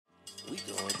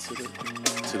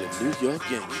to the New York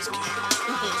Yankees game.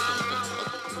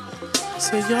 I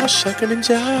said, y'all shucking and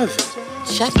jiving.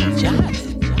 Shucking and jiving.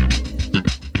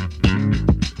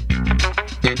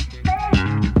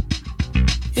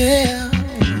 Yeah,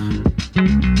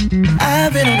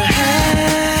 I've been on a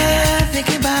high,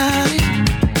 thinking about it,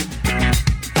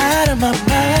 out of my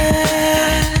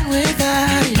mind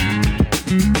without it.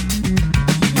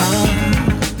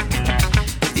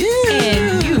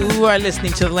 And you are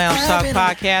listening to the Lounge Talk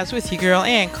Podcast with your girl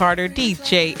Ann Carter,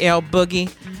 DJ L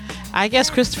Boogie. I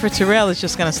guess Christopher Terrell is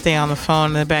just going to stay on the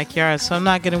phone in the backyard, so I'm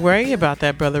not going to worry about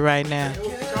that brother right now.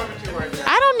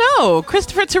 I don't know.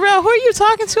 Christopher Terrell, who are you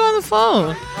talking to on the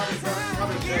phone?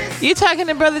 You talking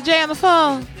to Brother Jay on the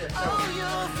phone?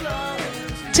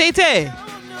 Tay.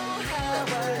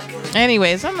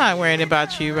 Anyways, I'm not worried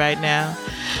about you right now.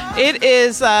 It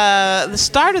is the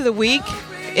start of the week.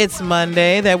 It's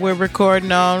Monday that we're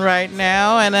recording on right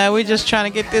now, and we're just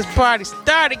trying to get this party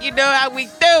started. You know how we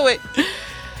do it.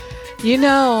 You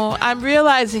know, I'm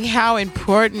realizing how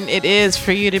important it is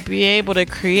for you to be able to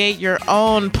create your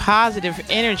own positive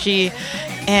energy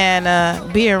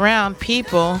and be around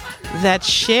people that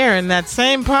share in that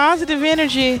same positive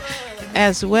energy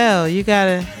as well. You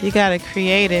gotta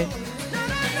create it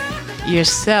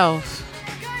yourself.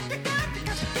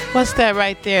 What's that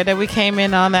right there that we came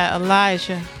in on, that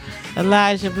Elijah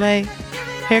Blake?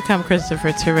 Here come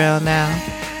Christopher Terrell now,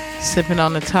 sipping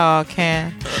on the tall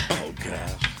can.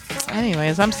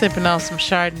 Anyways, I'm sipping on some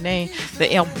Chardonnay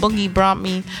that El Boogie brought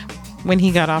me when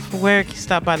he got off of work. He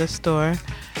stopped by the store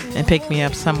and picked me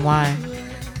up some wine.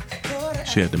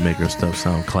 She had to make her stuff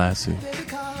sound classy.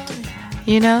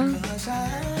 You know?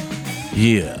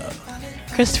 Yeah.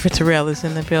 Christopher Terrell is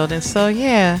in the building, so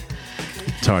yeah.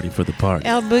 Tardy for the party.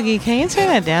 El Boogie, can you turn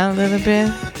that down a little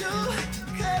bit?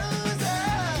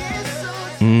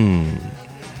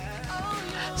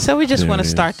 So we just want to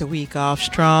start the week off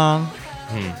strong.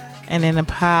 And in a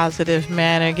positive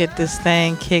manner, get this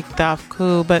thing kicked off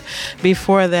cool. But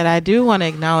before that, I do want to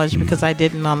acknowledge, because I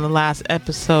didn't on the last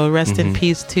episode, rest in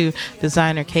peace to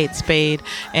designer Kate Spade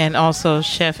and also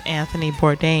Chef Anthony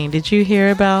Bourdain. Did you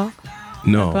hear about?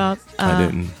 No, I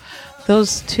didn't.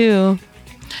 Those two,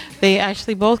 they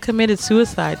actually both committed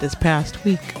suicide this past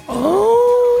week.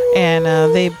 Oh. And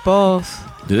they both...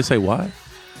 Did it say why?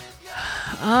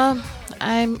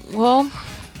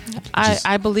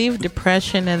 I believe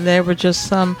depression, and there were just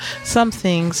some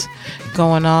things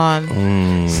going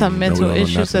on, some mental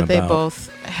issues that they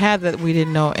both had that we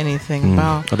didn't know anything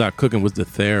about. I thought cooking was the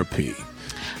therapy.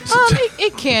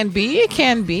 It can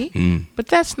be, but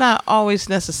that's not always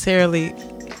necessarily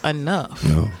enough.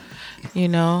 No. You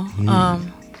know,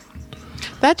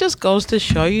 that just goes to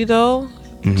show you, though,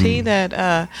 T,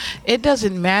 that it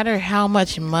doesn't matter how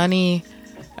much money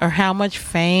or how much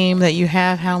fame that you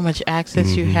have, how much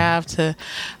access you have to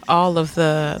all of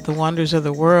the wonders of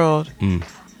the world.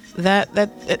 That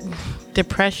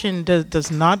depression does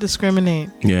not discriminate.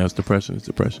 Yeah, it's depression.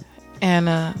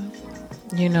 And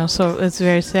you know, so it's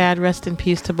very sad. Rest in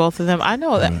peace to both of them. I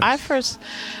know that I first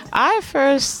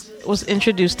was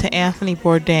introduced to Anthony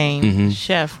Bourdain,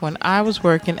 chef, when I was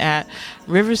working at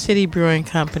River City Brewing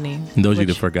Company. And those of you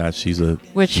that forgot, she's a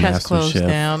which has closed chef.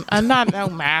 Down. I'm not no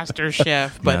master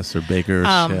chef, but master baker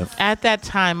chef. At that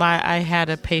time, I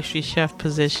had a pastry chef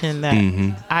position that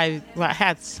I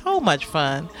had so much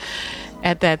fun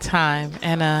at that time,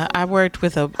 and I worked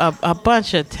with a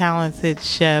bunch of talented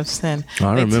chefs, and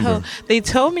they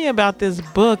told me about this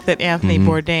book that Anthony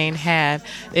Bourdain had.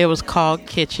 It was called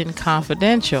Kitchen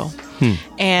Confidential.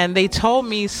 And they told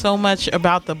me so much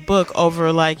about the book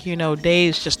over, like, you know,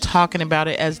 days, just talking about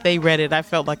it as they read it. I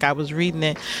felt like I was reading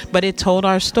it, but it told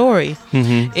our story.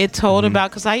 It told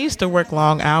about, because I used to work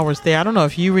long hours there. I don't know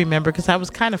if you remember, because I was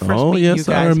kind of first meeting you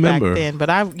guys back then, but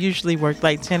I usually worked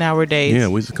like 10-hour days. Yeah,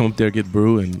 we used to come up there, get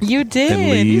brew, and you did. And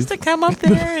leave. You used to come up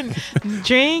there and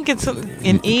drink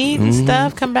and eat and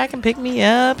stuff. Come back and pick me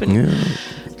up, and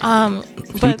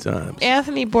but times.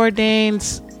 Anthony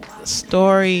Bourdain's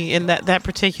story in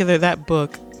that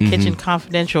book, Kitchen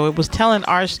Confidential, it was telling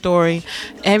our story,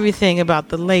 everything about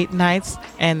the late nights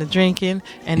and the drinking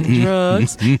and the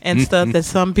drugs and stuff that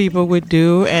some people would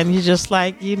do, and you just,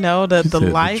 like, you know, the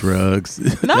life. The drugs.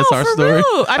 No, that's our for story.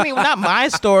 real. I mean, not my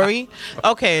story.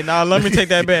 Okay, now let me take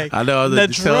that back. I know the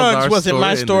drugs wasn't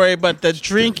my story, but the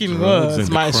drinking was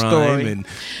my story. And,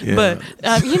 yeah.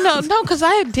 But you know, no, because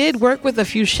I did work with a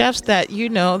few chefs that, you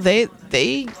know, they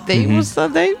you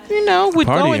know, would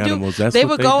Party go and animals, do. They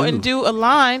would go and do a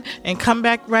line and come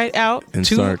back right out and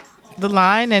to start the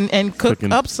line and cook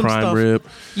up some prime stuff. Rib.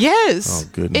 Yes. Oh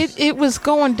goodness. It was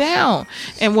going down.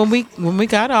 And when we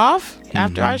got off,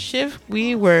 after our shift,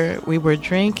 we were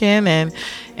drinking and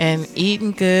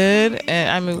eating good. And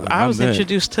I mean, I was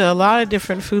introduced to a lot of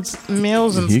different foods,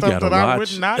 meals, and stuff that I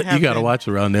would not have. You gotta watch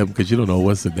around there because you don't know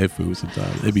what's in their food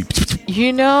sometimes. They be.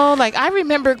 You know, like I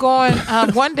remember going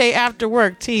one day after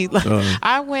work,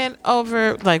 I went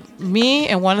over, like me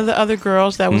and one of the other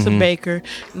girls that was a baker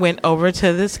went over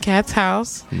to this cat's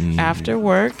house after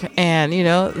work, and you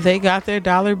know they got their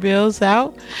dollar bills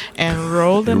out and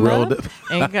rolled them up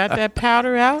and got that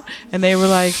powder out, and they were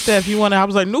like, "Steph, you want to?" I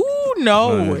was like, "No, I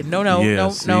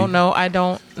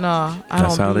don't. No, I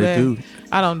That's don't how do they that. do.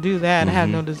 I don't do that. I have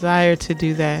no desire to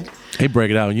do that." They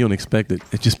break it out and you don't expect it.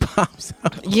 It just pops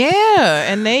out. Yeah,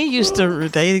 and they used to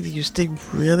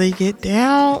really get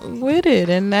down with it,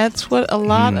 and that's what a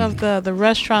lot of the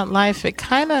restaurant life. It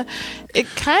kind of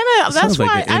that's like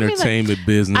why the entertainment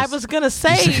business. I was gonna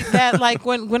say that like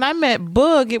when I met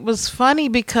Boog, it was funny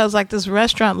because like this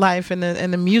restaurant life and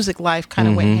the music life kind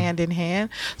of went hand in hand.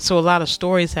 So a lot of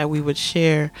stories that we would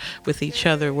share with each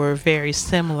other were very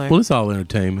similar. Well, it's all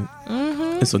entertainment.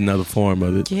 It's another form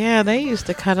of it. Yeah, they used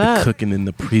to cut up. Cooking and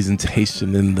the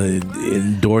presentation and the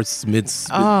endorsements.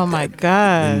 Oh my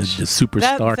gosh! And the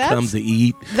superstar comes to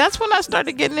eat. That's when I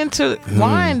started getting into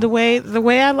wine. The way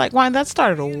I like wine, that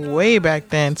started way back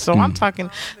then. So I'm talking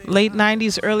late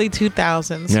 '90s, early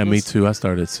 2000s. Yeah, me too. I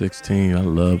started at 16. I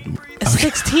loved.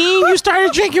 16? You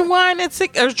started drinking wine at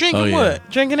 6? Or drinking what?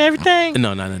 Drinking everything?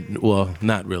 No,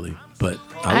 not really. But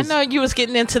I know you was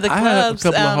getting into the clubs. I had a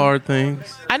couple of hard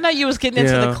things. I know you was getting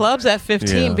into the clubs at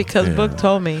 15 because Book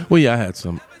told me. Well, yeah, I had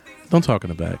some. Don't talk in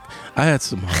the back. I had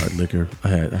some hard liquor. I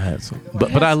had some.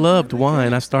 But I loved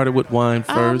wine. I started with wine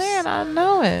first. Oh, man, I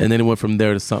know it. And then it went from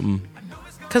there to something.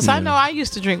 Because I know I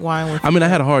used to drink wine with I mean, I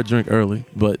had a hard drink early,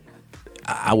 but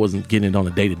I wasn't getting it on a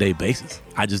day-to-day basis.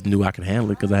 I just knew I could handle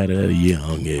it because I had it at a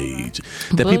young age.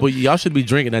 Y'all should be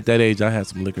drinking at that age. I had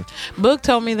some liquor. Book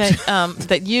told me that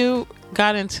that you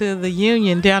got into the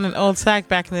Union down in Old Sac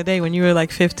back in the day when you were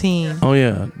like 15. Oh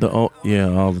yeah,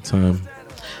 all the time.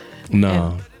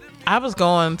 No. I was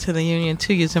going to the Union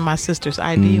too using my sister's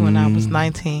ID when I was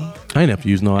 19. I didn't have to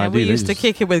use no ID. And we used to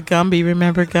kick it with Gumby.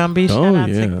 Remember Gumby? Shout out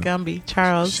to Gumby.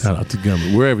 Charles. Shout out to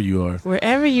Gumby. Wherever you are.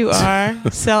 Wherever you are.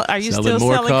 Are you still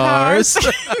selling cars?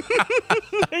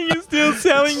 Are you still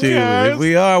selling cars?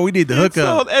 We are. We need to hook up.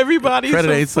 Sold everybody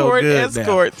some Ford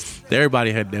Escorts.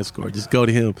 Everybody had an Escort. Just go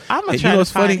to him. I'm going to try to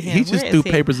find him. He just threw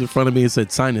papers in front of me and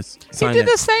said, sign this. He did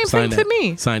the same thing to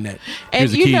me. Sign that. And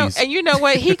you know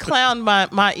what? He clowned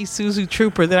my Isuzu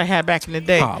Trooper that I had back in the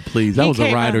day. Oh, please. That was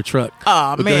a Ryder truck.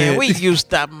 Oh, man. We used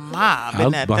to mob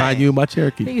in that behind you in my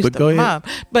Cherokee. But go ahead.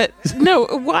 But no,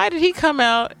 why did he come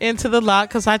out into the lot?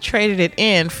 Because I traded it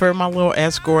in for my little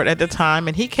Escort at the time.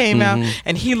 And he came out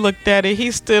and he looked at it.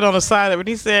 He stood on the side of it.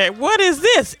 He said, "What is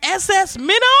this? SS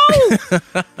Minnow?"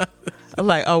 I'm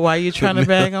like, "Oh, why are you trying to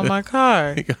bag on my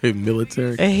car?" He got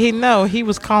military. And he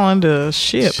was calling the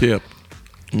ship.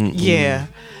 Yeah.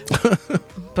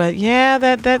 But yeah,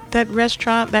 that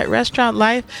restaurant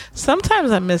life,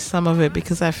 sometimes I miss some of it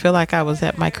because I feel like I was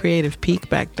at my creative peak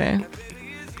back then.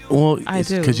 Well, I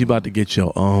do. Because you're about to get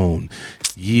your own.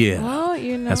 Yeah. Well,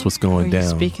 that's what's going down.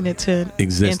 Speaking it into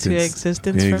existence.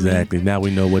 Exactly. For me. Now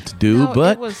we know what to do.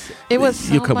 But it was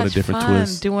so you'll come much with a different fun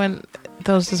twist. Doing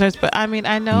those desserts. But I mean,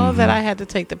 I know that I had to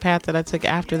take the path that I took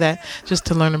after that just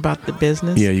to learn about the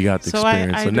business. Yeah, you got the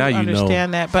experience. I so now you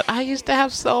understand that. But I used to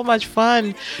have so much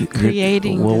fun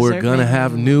creating. Well, we're gonna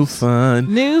have new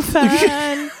fun. New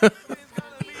fun.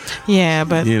 Yeah,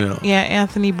 but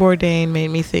Anthony Bourdain made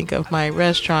me think of my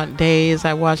restaurant days.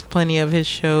 I watched plenty of his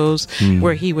shows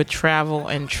where he would travel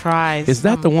and try. Is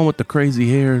that the one with the crazy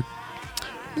hair?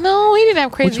 No, he didn't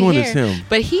have crazy hair. Which one is him?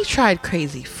 But he tried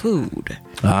crazy food.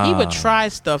 He would try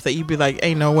stuff that you'd be like,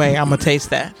 "Ain't no way I'm gonna taste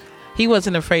that." He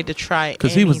wasn't afraid to try it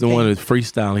because he was the one that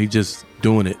freestyle. He just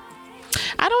doing it.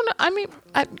 I don't know. I mean,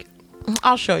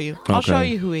 I'll show you. Okay. I'll show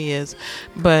you who he is.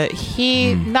 But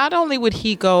he not only would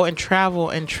he go and travel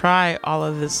and try all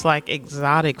of this like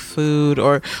exotic food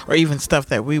or even stuff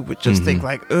that we would just think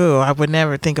like, "Oh, I would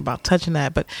never think about touching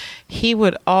that." But he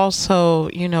would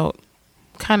also,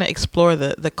 kind of explore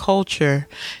the culture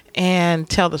and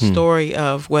tell the story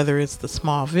of whether it's the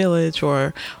small village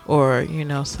or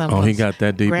someone's he got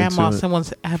that deep grandma, into it.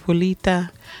 Someone's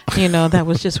abuelita, that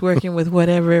was just working with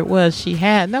whatever it was she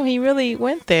had. No, he really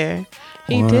went there.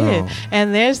 He did.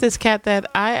 And there's this cat that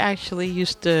I actually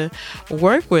used to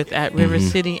work with at River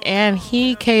City, and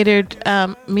he catered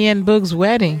me and Boog's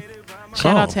wedding.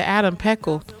 Shout out to Adam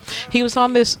Peckle. He was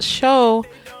on this show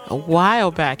a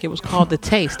while back. It was called The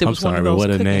Taste. It was one of those what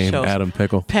a cooking name, shows. Adam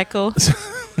Peckle. Peckle.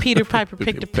 Peter Piper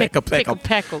picked a pickled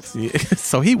pickles. Yeah.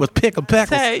 So he was picking pickles.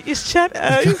 Say, you shut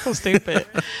up. You're so stupid.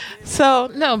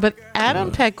 So, no, but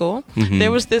Adam Peckle,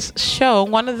 there was this show,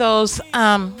 one of those,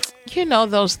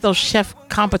 those chef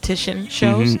competition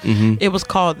shows. It was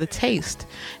called The Taste.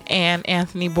 And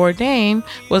Anthony Bourdain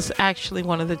was actually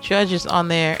one of the judges on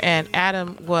there. And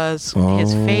Adam was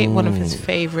one of his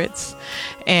favorites.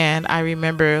 And I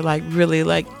remember,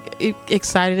 really,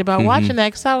 excited about watching that,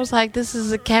 because I was like, this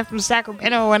is a cat from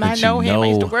Sacramento, and I know him. I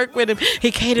used to work with him.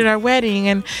 He catered our wedding,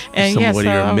 and somebody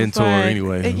your mentor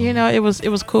anyway. It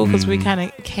was cool because we kind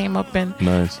of came up and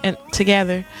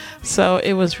together, so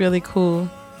it was really cool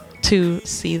to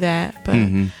see that.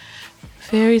 But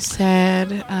very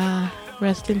sad.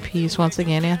 Rest in peace once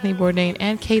again, Anthony Bourdain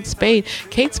and Kate Spade.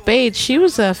 Kate Spade, she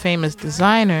was a famous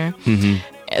designer.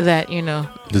 That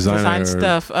design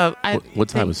stuff. What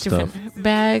type of stuff?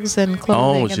 Bags and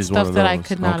clothing and stuff that I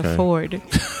could not afford.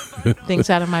 Things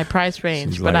out of my price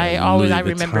range. But I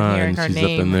remember hearing her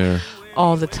name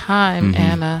all the time.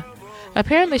 And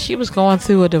apparently she was going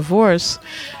through a divorce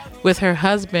with her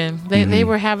husband. They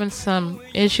were having some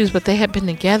issues, but they had been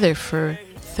together for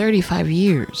 35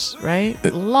 years, right?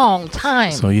 Long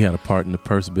time. So you had a part in the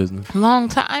purse business? Long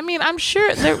time. I mean, I'm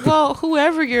sure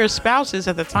whoever your spouse is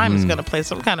at the time is going to play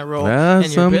some kind of role in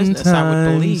your business, I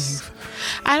would believe.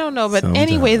 I don't know, but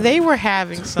anyway, they were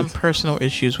having some personal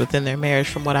issues within their marriage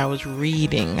from what I was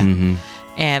reading.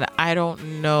 And I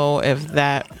don't know if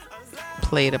that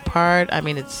played a part. I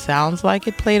mean, it sounds like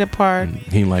it played a part.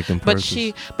 He liked them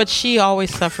purses. But she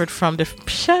always suffered from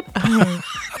shut up.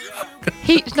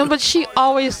 But she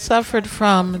always suffered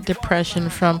from depression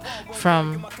from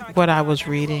what I was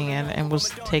reading and was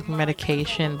taking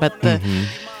medication. But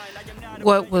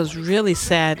what was really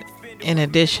sad, in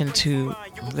addition to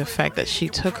the fact that she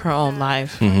took her own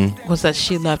life, was that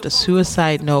she left a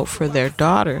suicide note for their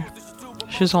daughter.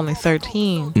 She was only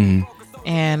 13.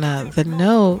 And the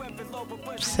note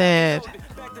said,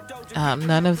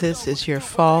 none of this is your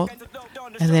fault.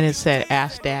 And then it said,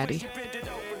 ask daddy.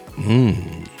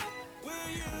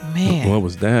 Man, what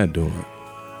was Dad doing?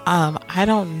 I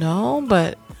don't know,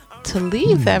 but to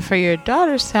leave that for your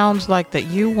daughter sounds like that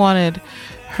you wanted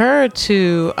her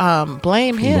to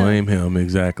blame him. Blame him,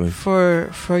 exactly.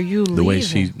 For you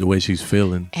leaving. The way she's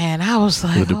feeling. And I was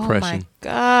like, the depression. Oh my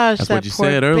gosh, that's what you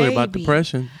said earlier about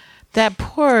depression. That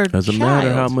poor doesn't child.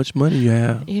 matter how much money you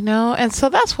have. And so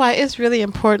that's why it's really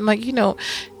important.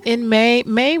 In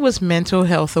May was Mental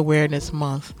Health Awareness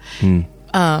Month.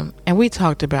 And we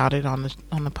talked about it on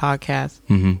the podcast.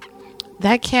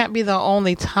 That can't be the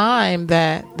only time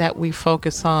that we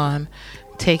focus on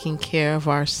taking care of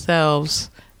ourselves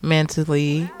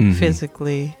mentally,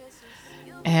 physically,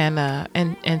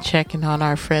 and checking on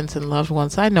our friends and loved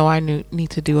ones. I know I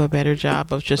need to do a better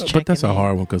job of just checking. But that's a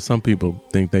hard one, because some people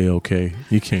think they okay.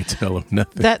 You can't tell them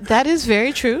nothing. That is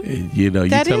very true. You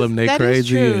tell them they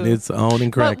crazy, and it's on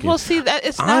and cracking. Well, see, that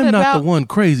it's I'm not the one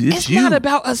crazy. It's you. It's not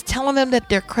about us telling them that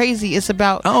they're crazy. It's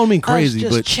about I don't mean crazy,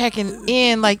 us just but checking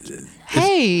in.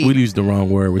 Hey, we used the wrong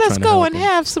word. Let's go and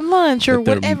have some lunch or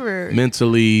whatever.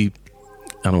 Mentally,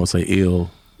 I don't want to say ill.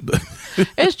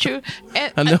 It's true.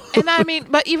 And I mean,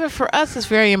 but even for us, it's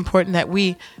very important that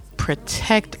we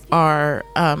protect our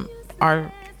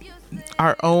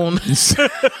own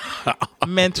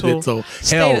mental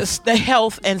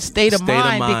health and state of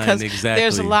mind, because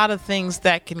there's a lot of things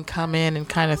that can come in and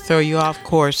kind of throw you off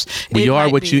course. Well, you are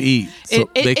what you eat. So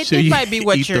it might be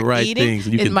what you're the right eating.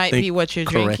 It might be what you're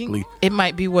drinking. It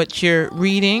might be what you're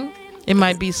reading. It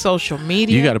might be social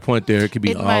media. You got a point there. It could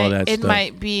be all that stuff. It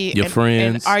might be your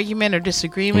friends. An argument or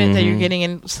disagreement that you're getting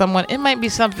in someone. It might be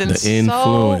something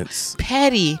so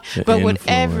petty. But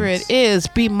whatever it is,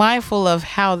 be mindful of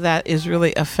how that is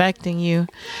really affecting you.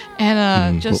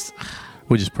 And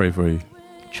we'll just pray for you.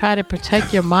 Try to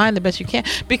protect your mind the best you can.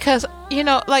 Because,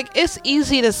 it's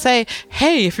easy to say,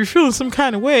 hey, if you're feeling some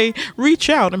kind of way,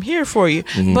 reach out. I'm here for you.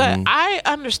 But I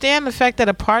understand the fact that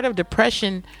a part of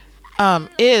depression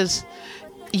is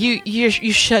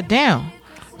you shut down.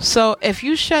 So if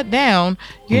you shut down,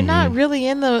 you're not really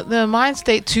in the mind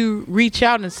state to reach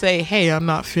out and say, hey, I'm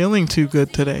not feeling too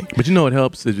good today. But it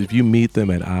helps is if you meet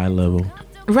them at eye level.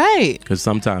 Right. Because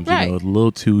sometimes, it's a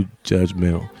little too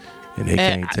judgmental. And they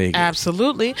can't take it.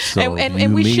 Absolutely. So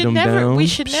and we should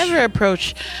never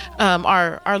approach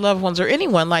our loved ones or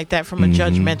anyone like that from a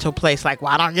judgmental place. Like,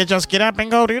 why don't you just get up and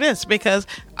go do this? Because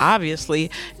obviously,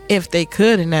 if they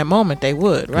could in that moment, they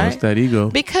would, right? What's that ego?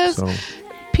 Because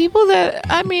people that,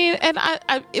 I mean, and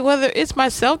I whether it's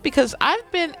myself, because I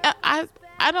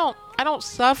I don't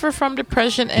suffer from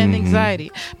depression and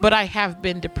anxiety, but I have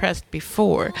been depressed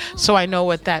before, so I know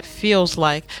what that feels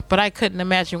like. But I couldn't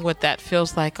imagine what that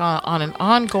feels like on an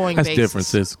ongoing That's basis. different,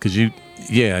 sis, because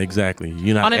yeah, exactly.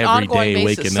 You're not On an every ongoing day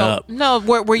basis. waking So, up. No,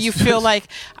 where you feel like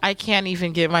I can't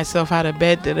even get myself out of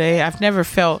bed today. I've never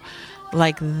felt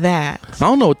like that. I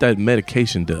don't know what that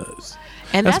medication does.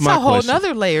 And That's that's my a whole question.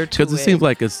 nother layer to it. Because it seems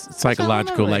like it's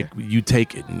psychological. another Like you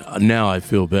take it, now I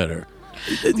feel better.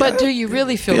 But do you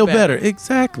really feel better?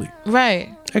 Exactly.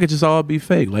 Right. That could just all be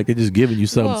fake. Like they're just giving you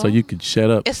something so you could shut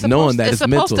up, knowing that it's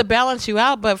supposed mental. to balance you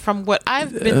out. But from what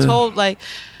I've been told, like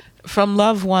from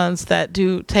loved ones that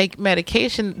do take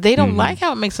medication, they don't like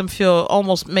how it makes them feel.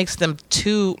 Almost makes them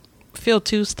too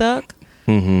stuck.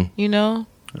 Mm-hmm. You know.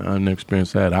 I've never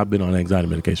experienced that. I've been on anxiety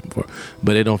medication before,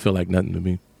 but it don't feel like nothing to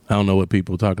me. I don't know what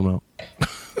people are talking about.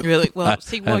 Really? Well, I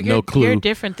have no clue. You're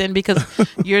different then because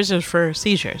yours is for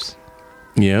seizures,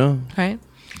 Yeah. right?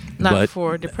 Not But-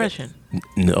 for depression.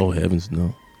 No, heavens,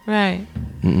 no. Right.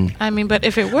 Mm-mm. I mean, but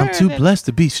if it were, I'm too then- blessed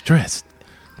to be stressed.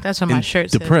 That's what my and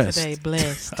shirt depressed. says today.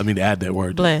 Blessed. I mean, add that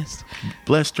word. Blessed.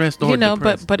 Blessed, stressed, or You know,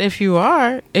 depressed. but if you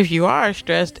are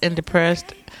stressed and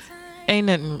depressed, ain't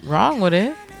nothing wrong with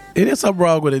it. It is something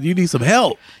wrong with it. You need some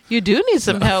help. You do need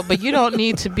some help, but you don't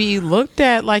need to be looked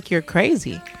at like you're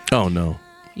crazy. Oh no.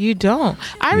 You don't.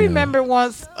 I remember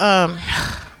once,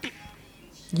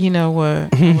 you know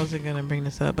what? I wasn't going to bring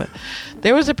this up, but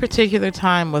there was a particular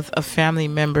time with a family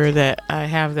member that I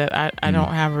have that I don't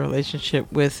have a relationship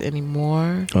with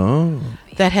anymore, Oh.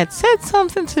 that had said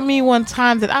something to me one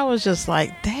time that I was just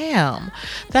like, damn,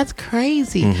 that's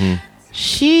crazy.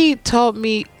 She told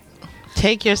me,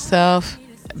 take yourself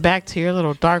back to your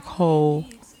little dark hole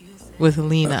with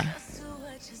Lena.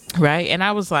 Right? And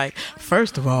I was like,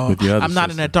 first of all, With your other I'm not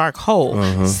in sister. a dark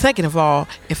hole. Second of all,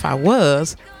 if I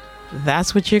was,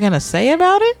 that's what you're going to say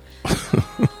about it?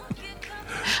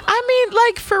 I mean,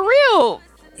 like, for real.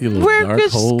 You little dark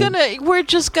hole. We're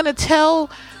just gonna tell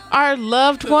our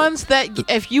loved ones that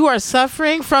if you are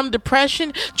suffering from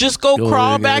depression, just go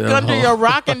crawl in back the under hole. your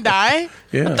rock and die.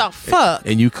 Yeah. What the fuck?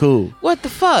 And you cool. What the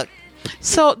fuck?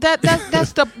 So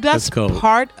that's cold.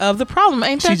 part of the problem,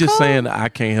 ain't that? She's just cold? saying I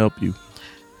can't help you.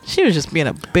 She was just being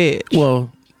a bitch.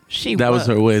 Well, she that was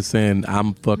her way of saying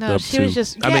I'm fucked No, up she too. was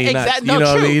just. I Yeah, mean, not- exactly. you No,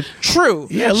 know true. what I mean? True.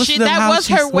 Yeah, listen to that how was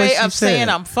she- her what way she of saying said.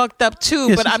 I'm fucked up too,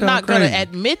 Yeah, but she I'm sound not going to crazy.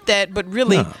 admit that. But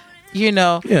really, No. you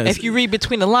know, Yeah, if you read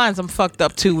between the lines, I'm fucked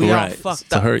up too. We all Right. fucked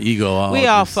So up. her ego all We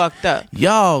all just- fucked up.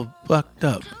 Y'all fucked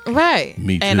up. Right.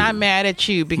 Me And too. I'm mad at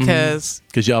you because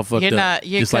Because y'all fucked you're up. not.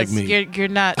 You're, just like 'cause me. You're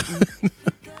not.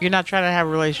 You're not trying to have a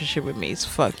relationship with me. So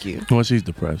fuck you. Well, she's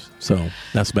depressed. So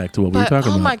that's back to what we were But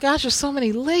talking oh about. my gosh, there's so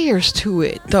many layers to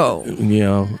it, though. You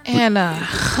know. And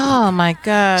oh my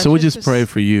gosh. So we it's just pray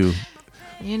for you.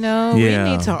 You know, Yeah.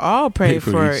 we need to all pray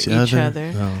for each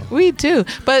other. Oh. We do.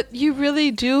 But you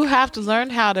really do have to learn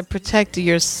how to protect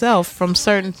yourself from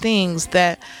certain things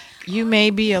that you may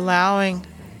be allowing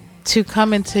to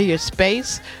come into your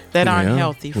space that aren't Yeah.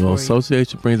 healthy for Well, you.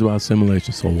 association brings about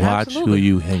assimilation. So watch Absolutely. who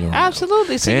you hang around.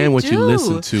 Absolutely. So And what you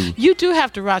listen to. You do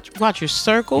have to watch your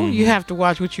circle. You have to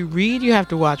watch what you read. You have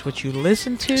to watch what you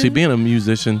listen to. See, being a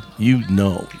musician, you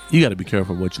know, you got to be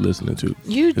careful what you're listening to.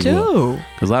 You as do. well.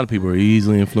 Because a lot of people are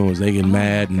easily influenced. They get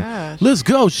mad and gosh. let's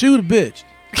go shoot a bitch,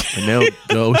 and they'll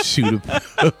go shoot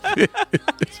a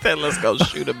bitch. Then let's go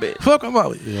shoot a bitch. Fuck them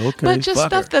all. Yeah, okay, But just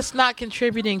fuck stuff her. that's not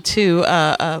contributing to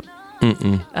a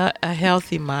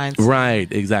healthy mindset.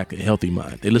 Right, exactly. Healthy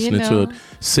mind. They listening know? to it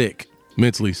sick,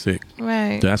 mentally sick.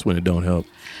 Right. That's when it don't help.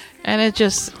 And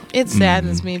it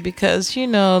saddens me because, you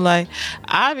know, like,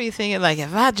 I be thinking, like,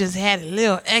 if I just had a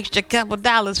little extra couple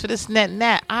dollars for this and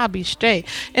that, I'll be straight.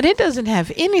 And it doesn't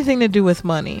have anything to do with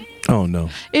money. Oh no.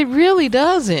 It really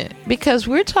doesn't. Because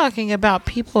we're talking about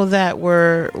people that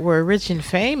were rich and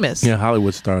famous. Yeah,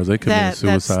 Hollywood stars, they commit That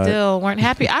suicide. still weren't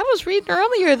happy. I was reading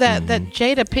earlier that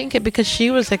Jada Pinkett, because she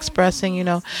was expressing, you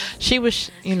know, she was,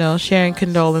 you know, sharing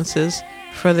condolences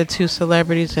for the two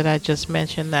celebrities that I just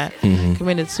mentioned that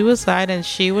committed suicide, and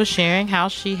she was sharing how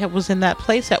she was in that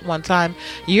place at one time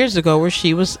years ago where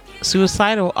she was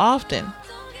suicidal often.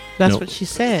 That's No. what she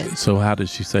said. So how did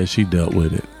she say she dealt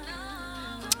with it?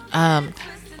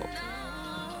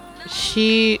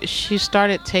 She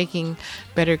started taking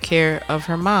better care of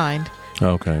her mind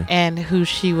Okay. and who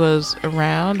she was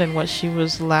around and what she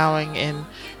was allowing in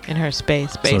her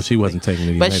space. Basically. So she wasn't taking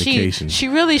any But medication.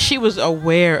 she was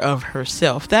aware of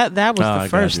herself. That was I the got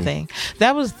first you. thing.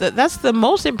 That's the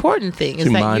most important thing is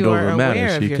She that mind you are over matter.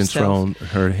 aware of She yourself. controlled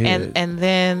her head. And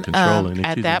then Controlling it. at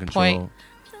She's in that control. point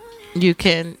you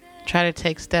can try to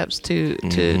take steps to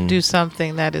do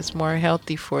something that is more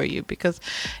healthy for you, because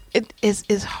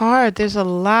it's hard. There's a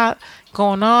lot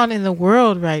going on in the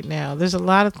world right now. There's a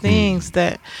lot of things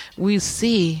that we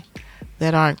see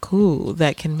that aren't cool,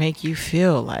 that can make you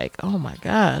feel like, oh my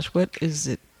gosh, what is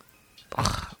it?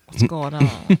 What's going on?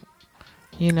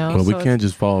 You know, Well, so we can't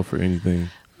just fall for anything.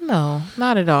 no,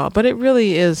 not at all. But it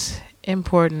really is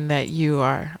important that you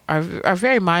are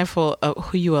very mindful of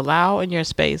who you allow in your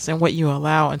space and what you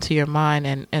allow into your mind,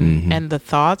 and the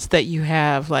thoughts that you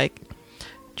have. Like,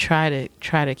 try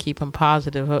to keep them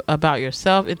positive about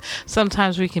yourself.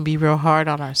 Sometimes we can be real hard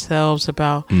on ourselves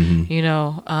about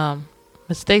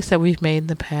mistakes that we've made in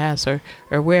the past, or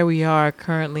where we are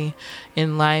currently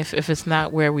in life. If it's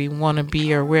not where we want to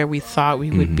be or where we thought we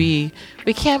would be,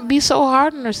 we can't be so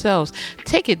hard on ourselves.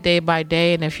 Take it day by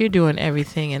day, and if you're doing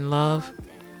everything in love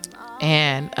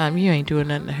and you ain't doing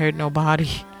nothing to hurt nobody,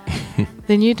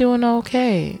 then you're doing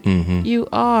okay. You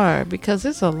are, because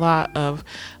there's a lot of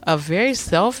very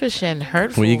selfish and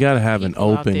hurtful. Well, you got to have an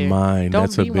people out open there. mind. Don't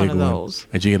That's a be big one of one. those.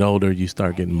 As you get older, you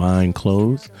start getting mind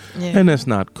closed, Yeah. and that's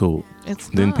not cool. It's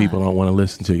Then not. people don't want to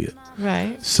listen to you.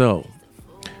 Right. So,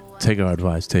 take our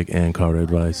advice. Take Ann Carter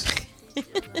advice.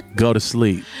 Go to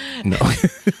sleep. No.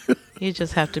 You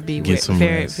just have to be Get some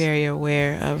very, rest. very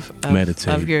aware of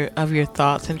Meditate. your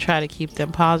thoughts, and try to keep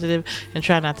them positive, and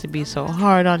try not to be so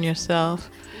hard on yourself.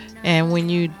 And when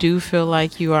you do feel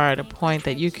like you are at a point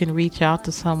that you can reach out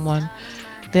to someone,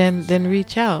 then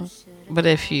reach out. But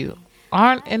if you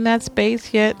aren't in that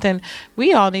space yet, then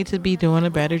we all need to be doing a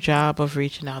better job of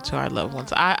reaching out to our loved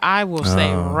ones. I will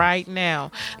say right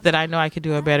now that I know I could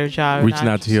do a better job. Reaching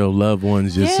out to your loved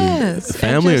ones, just Yes, in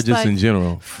family, or and just just in like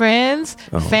general. friends,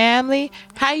 Oh. family.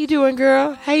 How you doing,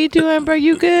 girl? How you doing, bro?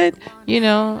 You good? You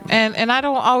know, and I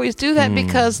don't always do that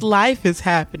because life is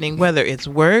happening, whether it's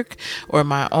work or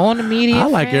my own immediate I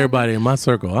like family. everybody in my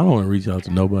circle. I don't want to reach out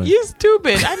to nobody. You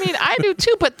stupid. I mean, I do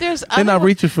too, but there's They're not other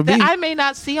reaching for that me. I may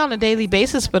not see on a daily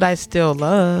basis, but I still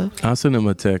love. I'll send them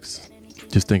a text.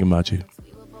 Just thinking about you.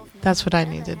 That's what I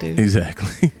need to do.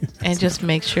 Exactly. And just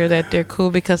make sure that they're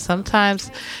cool, because sometimes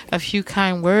a few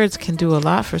kind words can do a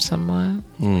lot for someone,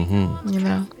 you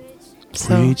know.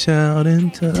 So Reach out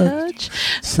and touch touch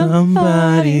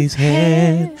somebody's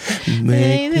hand.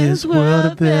 Make this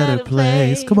world a better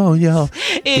place. Come on, y'all.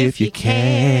 If you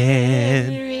can.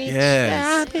 reach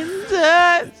Yes. out and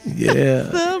touch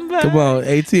Yeah. somebody's Come on,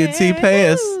 AT&T, pay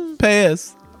us. Pay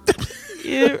us.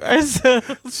 You are so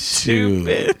Shoot.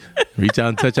 stupid. Reach out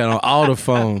and touch out on all the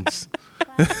phones.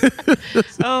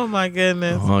 Oh my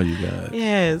goodness. All you guys.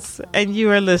 Yes, and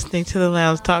you are listening to the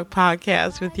Lounge Talk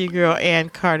podcast with your girl Ann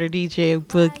Carter, DJ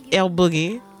L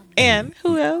Boogie, and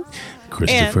who else?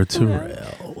 Christopher And-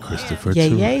 Terrell. Christopher Yay,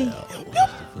 Terrell.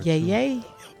 yay, yay, yay,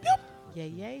 yay,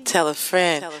 yay. Tell a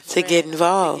friend to get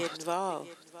involved.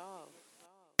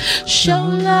 Show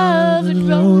love and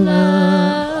roll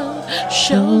up.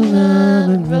 Show love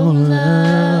and roll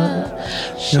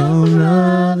up. Show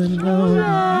love and roll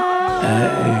up.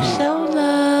 Hey. Show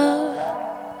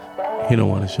love, He don't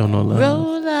want to show no love.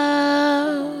 roll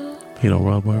up. He don't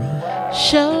rub her.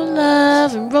 Show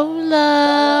love and roll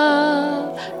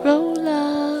up. Roll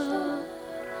up.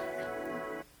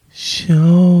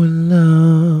 Show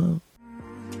love.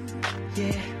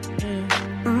 Yeah.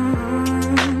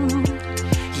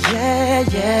 Yeah,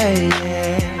 yeah,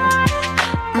 yeah.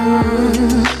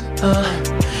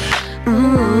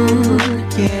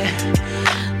 Yeah.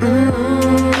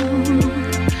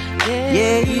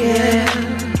 Yeah,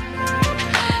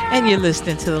 yeah. And you're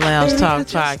listening to the Lounge Talk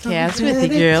podcast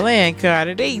with your girl Ann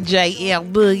Carter, DJ L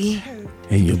Boogie.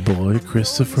 And your boy,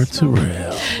 Christopher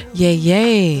Terrell. Yay,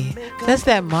 yay. That's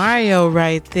that Mario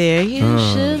right there. You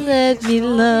should let me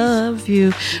love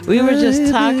you. We were just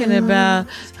talking about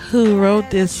who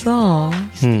wrote this song.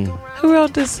 Who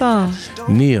wrote this song?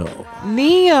 Neo.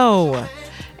 Neo.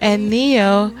 And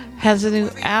Neo has a new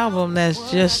album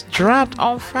that's just dropped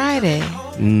on Friday.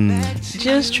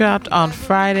 Just dropped on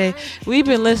Friday. We've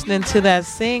been listening to that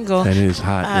single. That is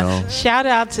hot, y'all. Shout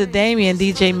out to Damien,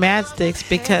 DJ Matchsticks,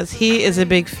 because he is a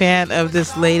big fan of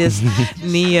this latest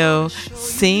Neo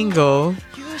single.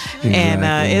 And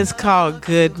Exactly. it's called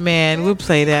Good Man. We'll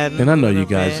play that. And I know you little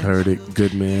guys bit. heard it.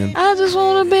 Good man. I just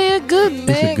want to be a good man.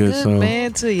 It's a good song.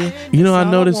 man to you. You know, That's I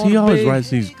all noticed he wanna always be. writes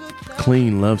these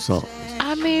clean love songs.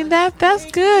 I mean, that's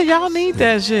good. Y'all need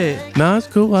that shit. Nah, it's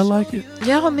cool. I like it.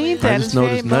 Y'all need that. I It's just very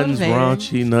noticed nothing's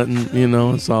motivating. raunchy, nothing, you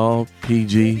know, it's all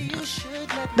PG.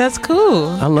 That's cool.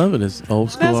 I love it. It's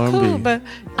old school That's R&B. cool. But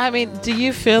I mean, do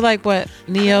you feel like what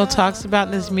Neo talks about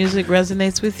in his music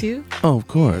resonates with you? Oh, of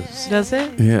course. Does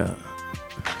it? Yeah.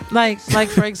 Like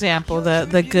for example,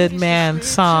 the Good Man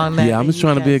song. That Yeah, I'm just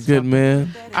trying to be a good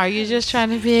man. Are you just trying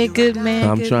to be a good man?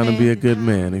 I'm trying to be a good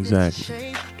man,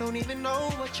 exactly.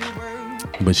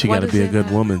 But she got to What be is a it good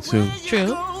that- woman too.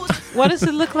 True. What does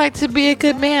it look like to be a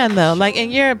good man, though? Like,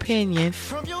 in your opinion,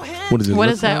 What does it what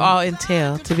look does that like all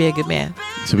entail to be a good man?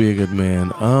 to be a good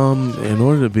man? In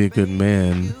order to be a good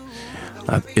man,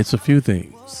 it's a few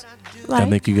things. Like, I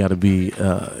think you got to be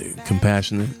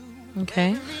compassionate,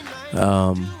 okay.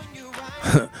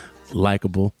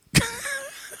 likable.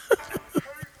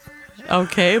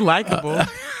 Okay, likable.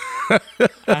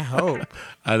 I hope.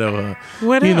 I know.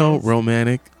 What You know, else?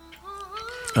 romantic,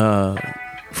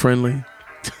 friendly.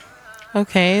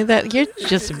 Okay, that you're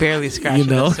just barely scratching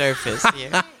know? the surface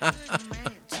here.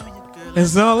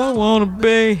 That's all I want to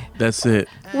be. That's it.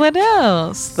 What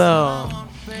else, though?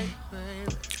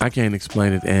 I can't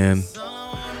explain it, Ann. It's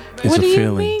What a do you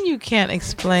feeling. mean you can't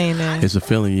explain it? It's a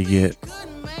feeling you get.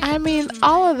 I mean,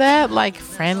 all of that, like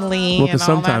friendly Well, and 'cause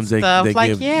all sometimes that they- stuff. they Like,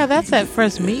 give- yeah, that's at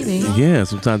first meeting. Yeah,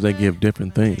 sometimes they give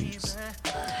different things.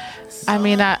 I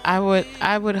mean, I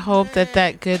would hope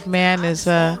that good man is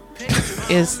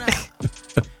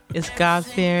is God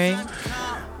fearing,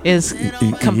 is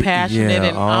compassionate yeah,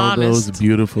 and all honest. those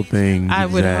beautiful things. I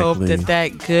would hope exactly.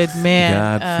 that good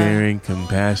man God-fearing,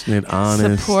 compassionate,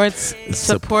 honest, supports his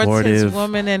supportive,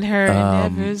 woman in her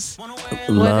endeavors.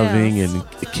 loving, else?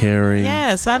 and caring,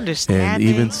 Yes, and understanding.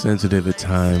 even sensitive at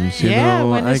times. You yeah,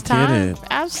 know, when I it's get time. it.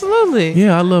 Absolutely.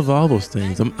 Yeah, I love all those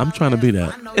things. I'm trying to be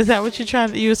that. Is that what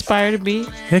you aspire to be?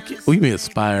 Heck, what you mean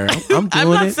aspire? I'm doing I'm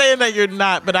not it. saying that you're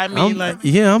not, but I mean I'm, I'm.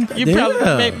 you yeah.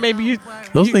 probably maybe you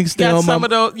Those you things stay got on some my- of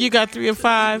those. You got 3 or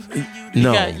 5.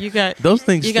 No, you got those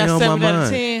things you stay got on my 7 out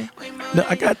of mind. 10. No,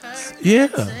 I got yeah,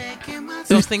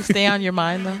 Those things stay on your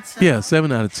mind though. yeah,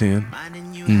 7 out of 10.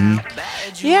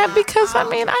 Yeah, because I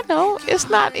mean I know it's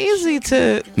not easy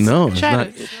to No, it's try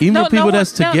not. to- Even No, the people no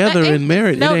that's one- no, together no, and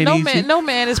married, no, it ain't no easy. Man, no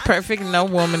man is perfect. No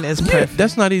woman is Yeah, perfect.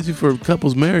 that's not easy for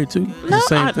couples married too. It's no, the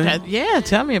same thing. yeah.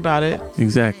 Tell me about it.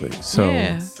 Exactly. So,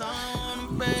 Yeah.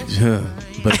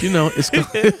 but you know, it's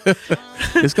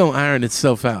it's gonna iron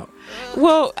itself out.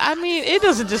 Well, I mean, it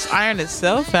doesn't just iron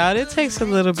itself out. It takes a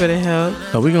little bit of help.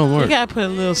 So we gonna You work. gotta put a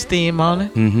little steam on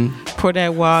it. Pour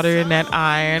that water in that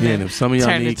iron Yeah, and and if some of y'all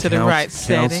turn need it to the right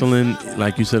setting. counseling,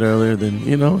 like you said earlier, then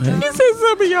you know, hey, You said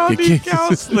some of y'all you need can't-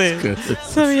 counseling. it's good.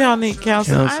 Some of y'all need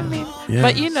counseling. I Counseling, mean, yes.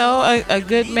 but you know, a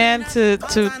good man to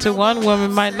one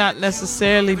woman might not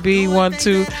necessarily be one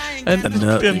to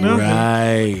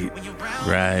another.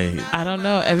 Right. I don't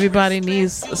know. Everybody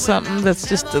needs something that's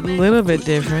just a little bit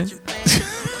different.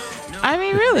 I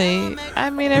mean, really. I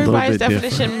mean, everybody's bit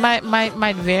definition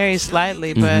might vary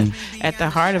slightly, but at the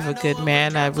heart of a good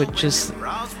man, I would just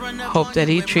hope that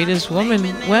he treat his woman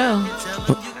well.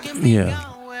 Yeah,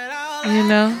 You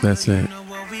know. that's it.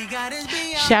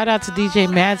 Shout out to DJ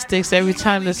Madsticks. Every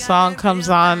time the song comes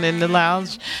on in the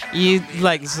lounge, you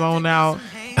like zone out.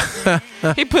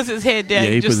 He puts his head down. Yeah,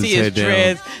 You he just puts see his his head down.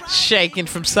 dreads shaking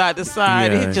from side to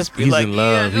side. Yeah, He'd just be he's like, in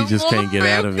love. "Yeah, He just I can't wanna get be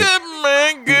out a of it."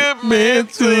 Good man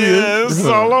to you. That's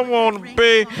all I want to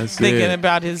be. That's Thinking it.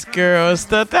 about his girl and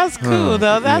stuff. That's cool,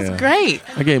 though. That's yeah. great.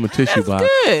 I gave him a tissue That's box.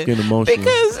 good. Getting emotional.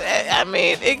 Because, I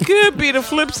mean, it could be the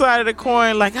flip side of the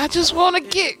coin. Like, I just want to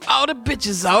get all the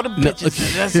bitches.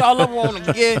 That's all I want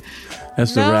to get.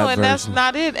 that's the No, rap and version. that's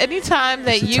not it. Anytime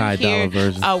that It's the you Ty Dolla hear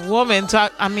version.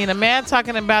 a man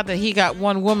talking about that he got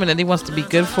one woman and he wants to be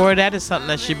good for her, that is something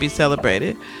that should be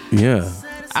celebrated. Yeah,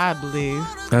 I believe.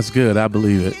 that's good. I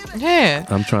believe it. Yeah.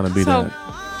 I'm trying to be So,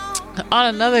 that. On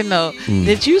another note,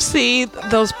 did you see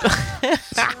those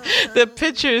the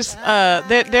pictures?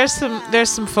 There's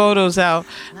some photos out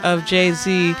of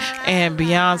Jay-Z and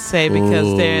Beyonce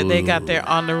because they got their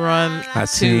On the Run I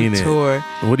seen it. tour.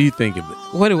 What do you think of it?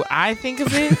 What do I think of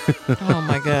it? Oh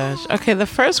my gosh. Okay, the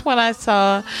first one I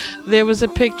saw, there was a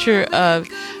picture of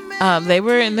they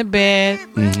were in the bed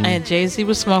and Jay-Z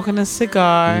was smoking a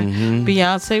cigar.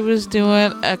 Beyonce was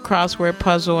doing a crossword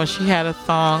puzzle and she had a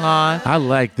thong on. I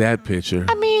like that picture.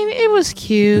 I mean, it was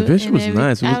cute. The picture and was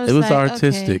nice. I It was like,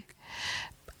 artistic. okay.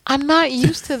 I'm not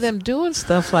used to them doing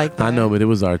stuff like that. I know, but it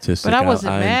was artistic. But I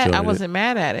wasn't mad. enjoyed I it. wasn't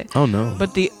mad at it. Oh no.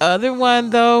 But the other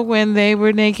one though, when they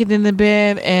were naked in the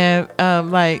bed and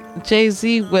like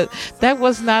Jay-Z that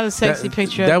was not a sexy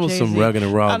picture. That of was some Jay-Z. rugged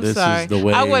and raw. I'm This sorry. is the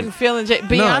way. I wasn't feeling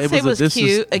Beyonce no, was this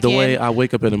cute. is the way I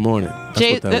wake up in the morning. That's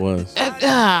what that was.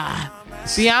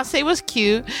 Beyonce was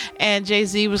cute, and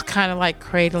Jay-Z was kind of like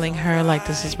cradling her, like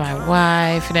this is my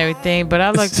wife and everything. But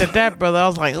I looked at that brother, I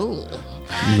was like, ooh.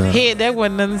 No. There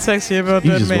wasn't nothing sexy about He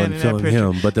that just man wasn't y'all. In that feeling picture.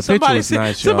 him, but the picture was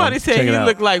nice, y'all. Somebody said Check it he out.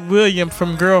 looked like William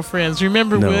from Girlfriends.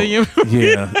 Remember No. William?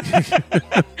 Yeah.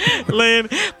 Laying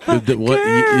What?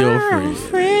 Your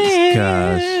friends.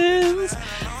 Gosh.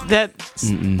 That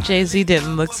Jay-Z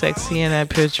didn't look sexy in that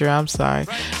picture. I'm sorry.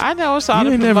 I know it's all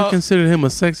You the ain't never promote. considered him a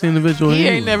sexy individual. He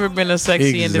anyway. ain't never been a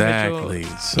sexy individual.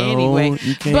 Exactly. So Anyway,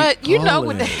 you can't but you call know, it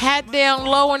with the that. hat down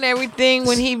low and everything,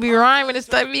 when he be rhyming and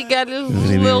stuff, he got this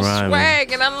He be little rhyming.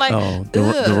 swag, and I'm like, Oh, the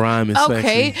ugh. rhyme is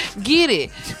okay, get it,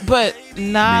 but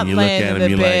not Then you look laying at in him, the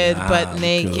you're like, bed, ah, butt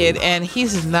naked, cool. and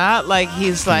he's not like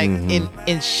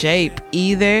in shape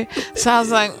either. So I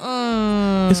was like,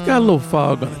 It's got a little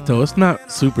fog on it though. It's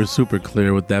not super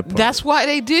clear with that part. that's why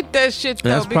they did that shit though.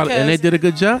 That's probably, and they because did a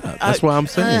good job. That's why I'm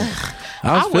saying.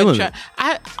 I was feeling it.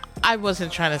 I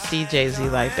wasn't trying to see Jay-Z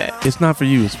like that. It's not for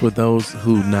you. It's for those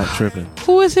who not tripping.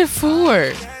 Who is it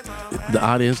for? The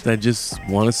audience that just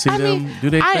want to see I them mean, do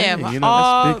their I thing. am You know,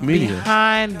 all that's big media.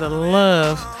 behind the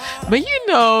love, but you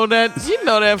know that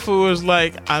fool is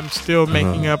like, I'm still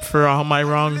making up for all my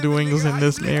wrongdoings in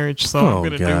this marriage, so I'm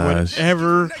gonna gosh. do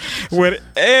We're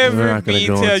whatever not gonna B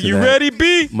go tell into you. that. Ready,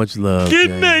 B? Much love. Get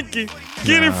Jay. naked.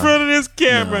 Get in front of this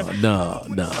camera. No.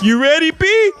 You ready,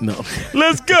 B? No.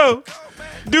 Let's go.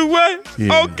 Do what?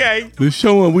 Yeah. Okay. They're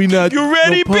showing we not. You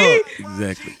ready, no B?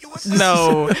 Exactly.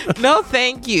 No,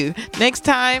 thank you. Next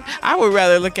time, I would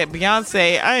rather look at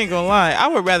Beyonce. I ain't gonna lie. I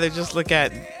would rather just look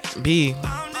at B.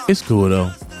 It's cool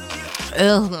though.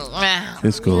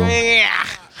 It's cool. I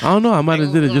don't know. I might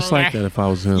have did it just like that if I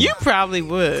was him. You probably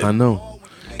would. I know.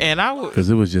 And I would Because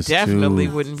it was just definitely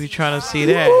too... wouldn't be trying to see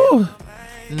that. Woo.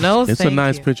 No, It's thank a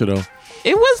nice you. picture though.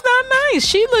 It was not nice.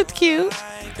 She looked cute.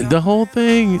 The whole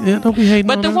thing. Yeah, don't be hating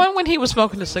But on the her. one when he was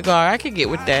smoking the cigar, I could get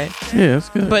with that. Yeah, it's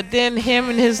good. But then him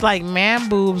and his like man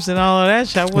boobs and all of that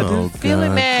shit, I wasn't Oh, feeling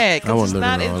God. that I because wasn't it's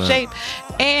not looking at in all shape,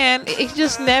 and he's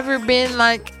just never been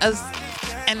like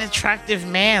an attractive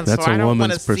man. That's so a I don't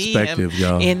want to woman's see him perspective,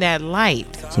 y'all. in that light.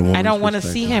 It's a woman's I don't want to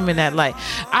see perspective. him in that light.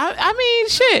 I mean,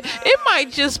 shit, it might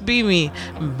just be me.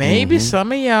 Maybe Mm-hmm.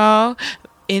 some of y'all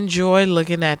enjoy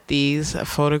looking at these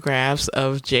photographs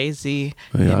of Jay-Z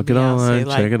Yeah, and I'll get Beyonce online,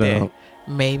 like check it that. out.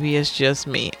 Maybe it's just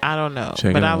me. I don't know.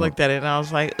 Check But it I out. looked at it and I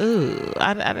was like, ooh,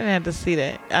 I didn't have to see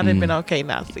that. I'd have been okay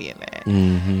not seeing that.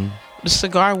 Mm-hmm. The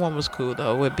cigar one was cool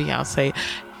though with Beyonce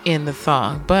in the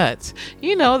thong. But,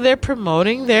 you know, they're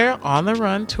promoting their On the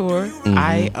Run tour. Mm-hmm.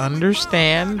 I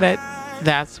understand that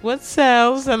that's what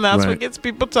sells and that's Right. what gets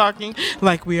people talking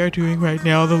like we are doing right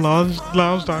now, the Lounge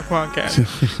Doc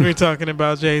podcast. We're talking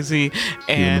about Jay-Z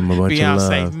and him a bunch of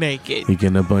Beyonce love. naked. He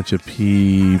getting a bunch of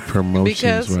P promotions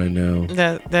Because right now.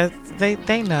 That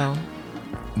they know.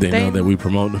 They know that we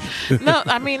promote them. No,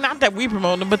 I mean, not that we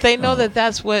promote them, but they know that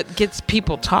that's what gets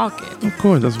people talking. Of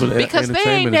course, that's what Because they ain't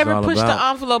entertainment is never all pushed about. the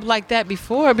envelope like that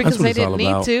before because That's what they it's all didn't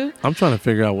need about. to. I'm trying to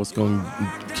figure out what's going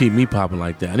to keep me popping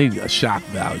like that. I need a shock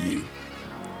value.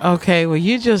 Okay, well,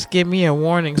 you just give me a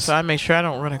warning so I make sure I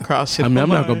don't run across it. I mean, I'm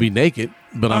not going to be naked,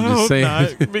 but I'm just saying.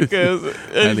 Not, because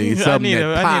I need something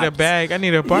that I need a pops. bag. I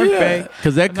need a bark Yeah, bag.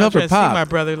 'cause that I'm cover not trying to see my popped.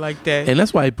 brother like that. And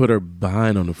that's why he put her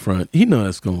behind on the front. He know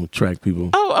that's going to attract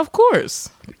people. Oh, of course.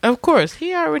 Of course.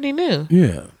 He already knew.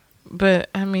 Yeah. But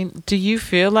I mean, do you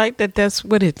feel like that's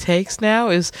what it takes now?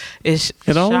 Is It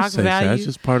shock always takes that. value, It's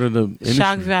just part of the industry.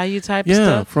 shock value type Yeah,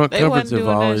 stuff? front They covers wasn't have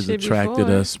doing that always shit attracted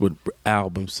before. us with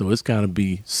albums, so it's got to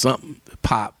be something.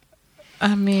 Pop.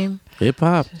 I mean, Hip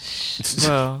hop.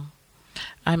 well,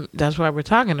 that's why we're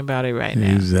talking about it right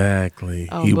now. Exactly.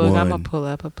 Oh, He look, won. I'm gonna pull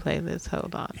up a playlist.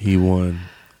 Hold on. He won.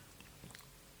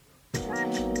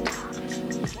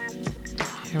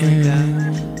 Here we go.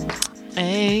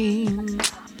 Hey,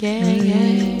 yeah,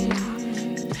 yeah,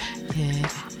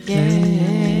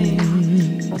 yeah.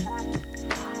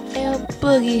 El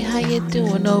Boogie, how you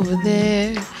doing over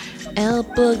there? El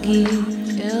Boogie,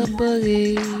 El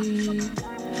Boogie,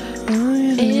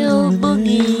 El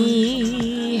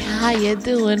Boogie, how you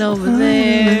doing over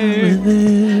there?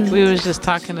 We was just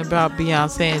talking about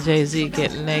Beyonce and Jay-Z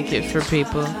getting naked for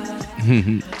people.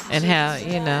 And how,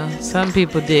 you know, some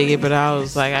people dig it, but I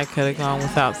was like, I could have gone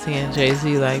without seeing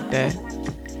Jay-Z like that.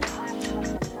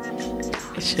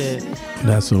 Shit.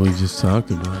 That's what we just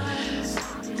talked about.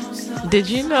 Did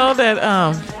you know that,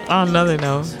 on another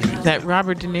note, that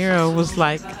Robert De Niro was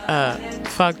like,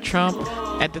 fuck Trump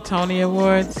at the Tony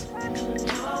Awards?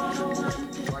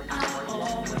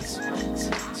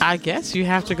 I guess you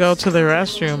have to go to the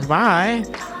restroom. Bye.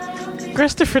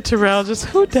 Christopher Terrell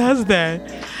who does that?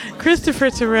 Christopher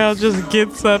Terrell just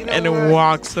gets up and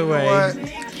walks away. What?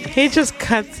 He just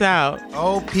cuts out.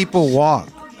 Oh, people walk.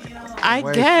 I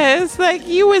guess. Like,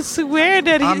 you would swear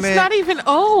that he's not even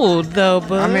old, though,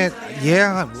 but...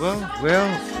 yeah, well,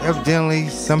 evidently,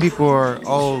 some people are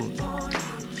old.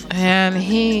 And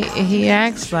he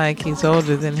acts like he's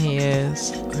older than he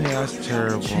is. Yeah, that's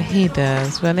terrible. He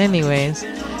does. But anyways,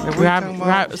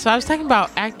 so I was talking about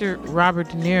actor Robert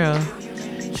De Niro.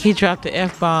 He dropped the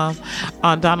F-bomb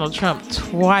on Donald Trump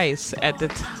twice at the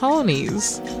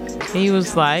Tonys. He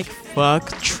was like,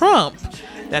 fuck Trump.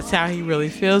 That's how he really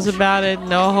feels about it.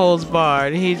 No holds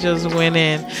barred. He just went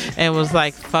in and was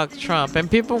like, fuck Trump. And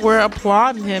people were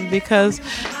applauding him because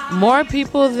more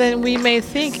people than we may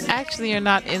think actually are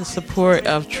not in support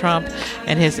of Trump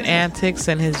and his antics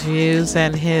and his views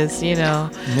and his, None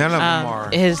of them are.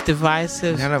 His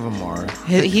divisive. None of them are.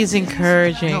 He's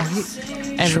encouraging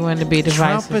everyone to be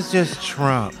divisive. Trump is just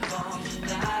Trump.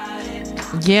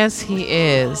 Yes, he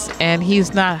is. And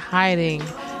he's not hiding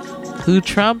who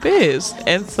Trump is.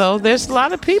 And so there's a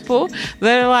lot of people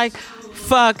that are like,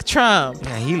 fuck Trump.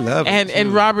 Yeah, he loved it.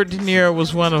 And Robert De Niro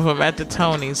was one of them at the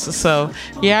Tonys. So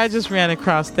yeah, I just ran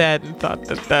across that and thought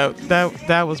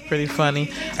that was pretty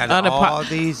funny. And all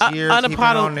these years he's been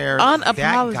on there,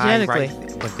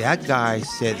 unapologetically. But that guy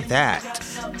said that.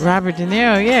 Robert De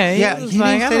Niro, yeah, he didn't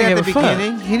say that at the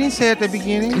beginning. He didn't say it at the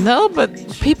beginning. No, but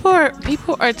people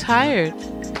are tired.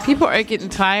 People are getting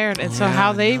tired, and so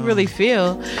how they really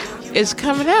feel is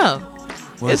coming out.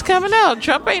 What? It's coming out.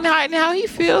 Trump ain't hiding how he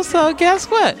feels, so guess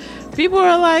what? People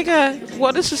are like,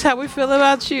 well, this is how we feel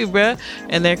about you, bruh.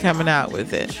 And they're coming out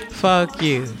with it. Fuck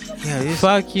you. Yeah,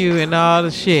 fuck you and all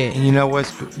the shit. And you know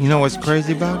what's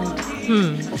crazy about it?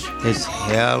 It's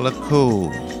hella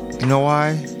cool. You know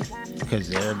why? Because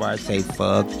everybody say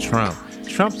fuck Trump.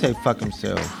 Trump say fuck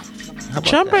himself.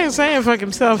 Trump ain't saying fuck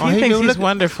himself. He thinks he's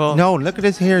wonderful. No, look at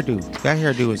his hairdo. That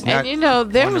hairdo is not.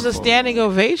 And there was a standing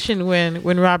ovation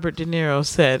when Robert De Niro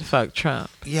said fuck Trump.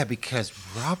 Yeah, because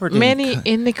Robert. Many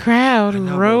in the crowd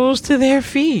rose to their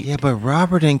feet. Yeah, but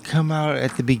Robert didn't come out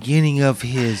at the beginning of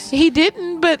his. He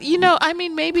didn't, but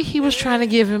maybe he was trying to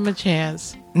give him a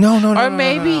chance. No. Or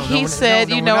maybe he said,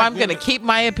 I'm going to keep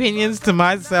my opinions to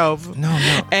myself. No.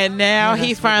 And now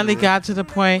he finally got to the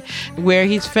point where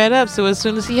he's fed up. So as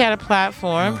soon as he had a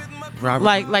platform,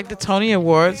 like the Tony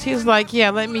Awards, he's like, yeah,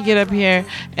 let me get up here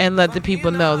and let the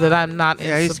people know that I'm not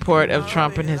in support of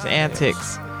Trump and his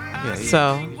antics. Yeah,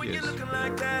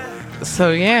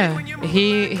 so yeah,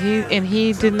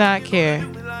 he did not care.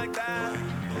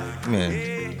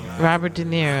 Man. Robert De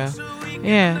Niro.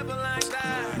 Yeah.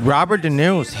 Robert De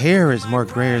Niro's hair is more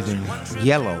grayer than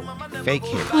yellow. Fake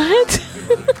hair. What?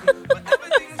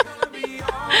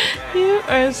 You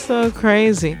are so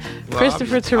crazy. Well,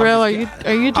 Christopher Terrell, are you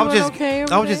doing okay?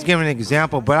 I was just giving an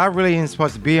example, but I really ain't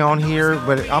supposed to be on here,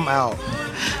 but I'm out.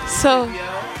 So,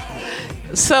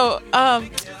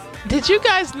 did you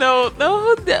guys know?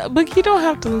 No, but you don't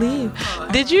have to leave.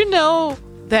 Did you know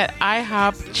that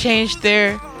IHOP changed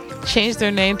their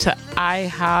name to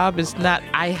IHOB? It's not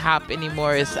IHOP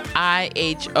anymore. It's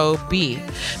IHOB.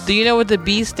 Do you know what the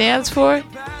B stands for?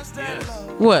 Yes.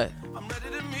 What?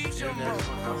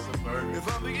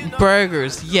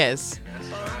 Burgers. Yes.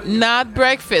 Not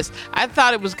breakfast. I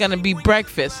thought it was going to be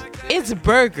breakfast. It's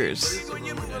burgers.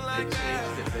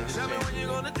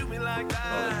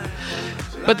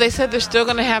 But they said they're still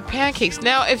going to have pancakes.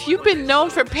 Now, if you've been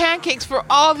known for pancakes for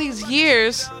all these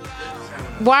years,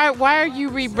 why are you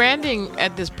rebranding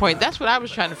at this point? That's what I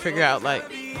was trying to figure out. Like,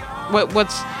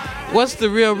 what's the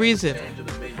real reason?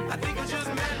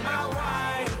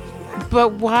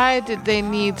 But why did they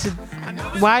need to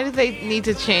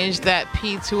change that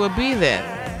P to a B then?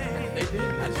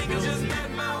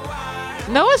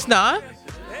 No, it's not.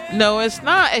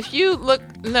 If you look,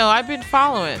 I've been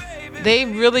following. They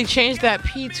really changed that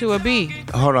P to a B.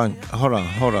 Hold on.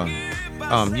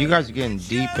 You guys are getting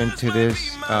deep into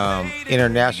this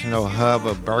international hub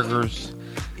of burgers,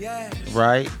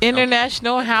 right?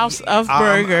 International House of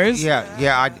Burgers.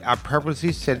 I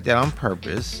purposely said that on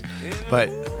purpose. But,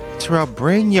 Terrell,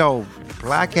 bring your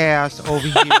black ass over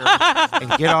here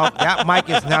and get off. That mic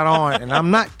is not on. And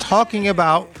I'm not talking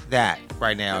about that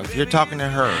right now. If you're talking to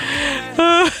her.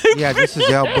 Yeah, this is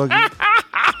El Boogie.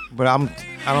 But I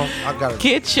gotta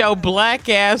get your black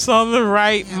ass on the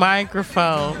right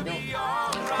microphone.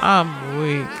 I'm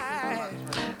weak.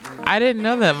 I didn't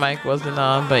know that mic wasn't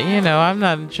on, but I'm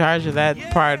not in charge of that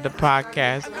part of the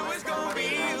podcast.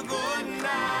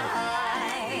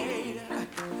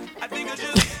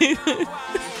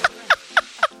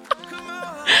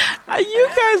 You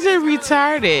guys are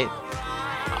retarded.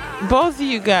 Both of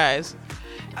you guys.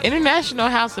 International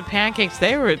House of Pancakes,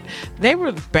 they were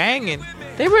banging.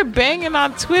 They were banging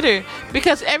on Twitter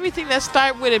because everything that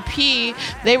started with a P,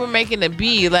 they were making a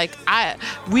B. Like,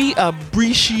 we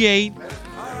appreciate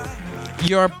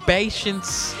your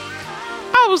patience.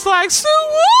 I was like, so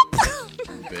whoop.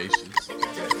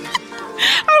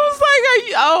 I was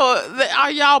like,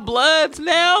 are y'all Bloods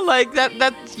now? Like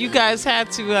that you guys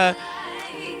had to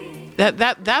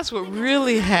that's what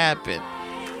really happened.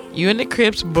 You and the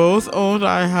Crips both owned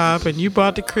IHOP and you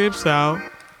bought the Crips out.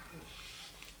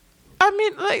 I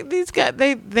mean, like, these guys,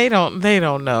 they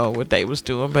don't know what they was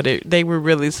doing, but they were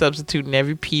really substituting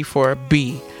every P for a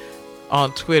B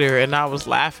on Twitter, and I was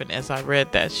laughing as I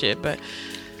read that shit. But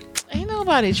ain't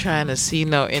nobody trying to see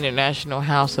no International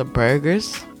House of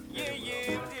Burgers.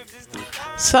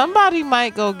 Somebody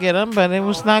might go get them, but it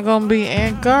was not gonna be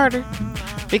Ann Carter,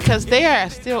 because they're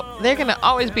gonna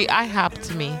always be IHOP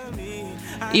to me.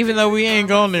 Even though we ain't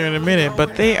going there in a minute,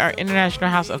 but they are International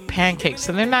House of Pancakes,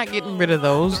 so they're not getting rid of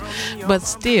those. But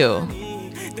still,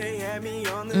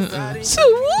 so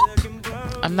whoop,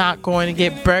 I'm not going to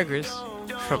get burgers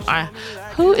from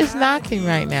Who is knocking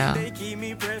right now?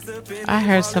 I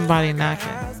heard somebody knocking.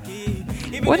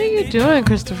 What are you doing,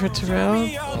 Christopher Terrell?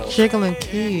 Jiggling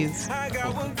keys.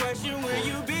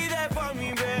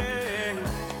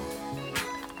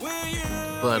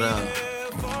 But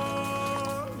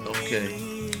okay.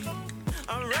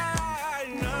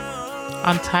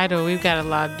 On Tidal, we've got a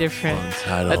lot of different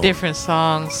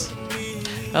songs,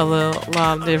 a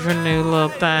lot of different new little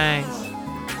things.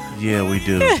 Yeah, we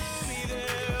do.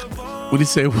 What did he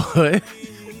say? What?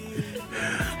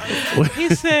 He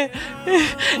said,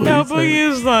 "No,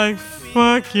 Boogie is like,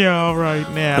 fuck y'all right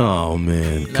now." Oh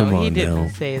man, come on now. No, he didn't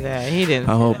say that. He didn't.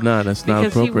 I hope not. That's not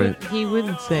appropriate. He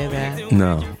wouldn't say that.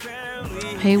 No.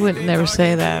 He would never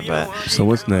say that, but... So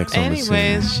what's next on the scene?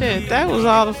 Anyways, shit, that was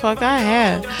all the fuck I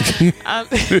had.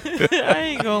 I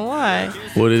ain't gonna lie.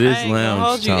 What it is, I ain't gonna lounge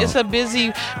hold you. talk. It's a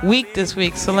busy week this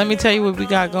week, so let me tell you what we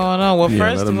got going on. Well,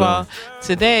 first of all,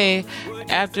 today,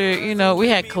 after, we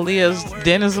had Kalia's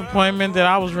dentist appointment that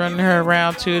I was running her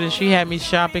around to, that she had me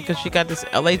shopping because she got this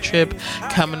LA trip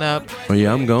coming up. Oh,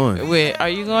 yeah, I'm going. Wait, are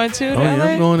you going to LA? LA?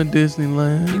 I'm going to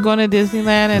Disneyland. You going to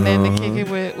Disneyland and then to kick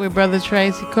it with Brother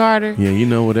Tracy Carter?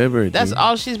 Yeah, whatever it That's do.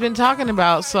 all she's been talking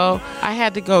about. So I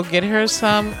had to go get her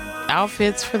some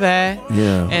outfits for that.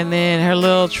 Yeah. And then her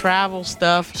little travel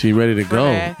stuff. She ready to go.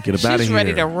 That. Get up out of here. She's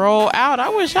ready to roll out. I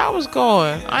wish I was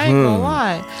going. I ain't gonna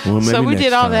lie. Well, so we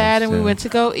did all that, time, and we went to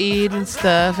go eat and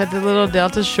stuff at the little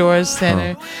Delta Shores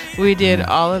Center. We did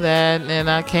all of that, and then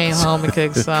I came home and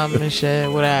cooked some and shit,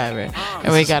 whatever.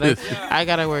 And I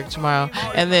gotta work tomorrow.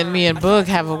 And then me and Boog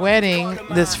have a wedding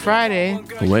this Friday.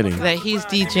 A wedding? That he's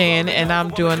DJing, and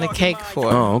I'm doing the cake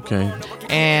for. Oh, okay.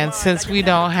 And since we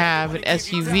don't have an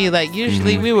SUV, like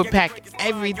usually we would pack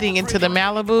everything into the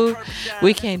Malibu,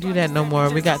 we can't do that no more.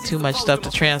 We got too much stuff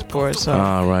to transport. So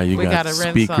right, you got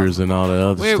speakers and all that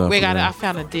other stuff. I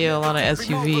found a deal on an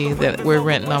SUV that we're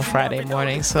renting on Friday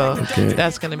morning, so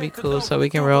that's gonna be cool. So we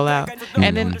can roll out.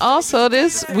 And then also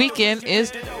this weekend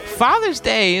is Father's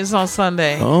Day is on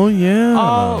Sunday. Oh yeah,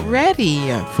 already.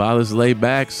 Fathers, lay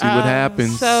back, see what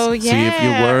happens. So yeah, see if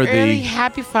you're worthy. Early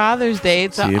happy Father's Day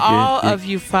to all of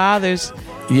you fathers.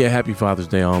 Yeah, happy Father's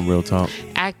Day on Real Talk.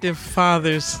 Active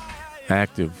fathers.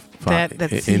 Active.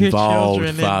 That's involved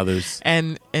your fathers.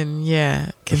 And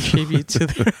yeah, contribute to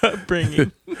their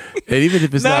upbringing. And even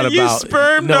if it's not about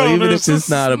sperm donors, even if it's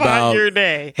not about your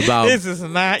day. This is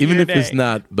not even your if day. It's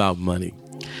not about money.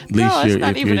 No, it's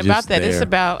not even about that. It's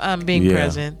about being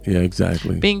present. Yeah,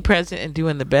 exactly. Being present and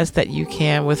doing the best that you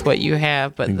can with what you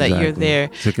have, but that you're there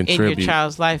in your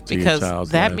child's life, because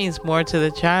that means more to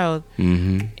the child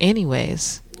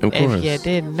anyways. Of course. If you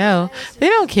didn't know, they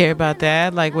don't care about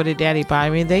that. Like, what did Daddy buy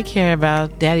me? They care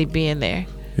about Daddy being there.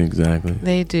 Exactly.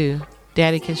 They do.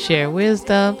 Daddy can share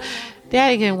wisdom.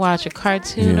 Daddy can watch a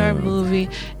cartoon or a movie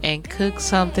and cook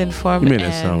something for me. You made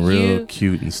it sound real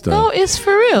cute and stuff. No, it's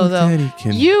for real though.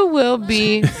 Can... You will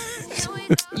be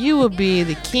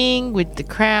the king with the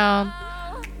crown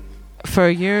for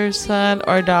your son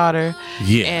or daughter.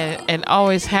 Yeah. And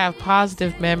always have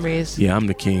positive memories. Yeah, I'm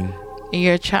the king. In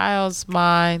your child's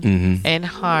mind and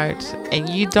heart. And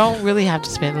you don't really have to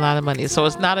spend a lot of money. So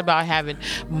it's not about having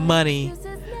money.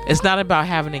 It's not about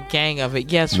having a gang of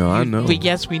it. Yes, I know.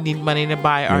 Yes, we need money to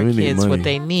buy our kids what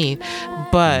they need.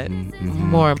 But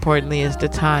more importantly is the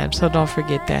time. So don't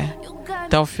forget that.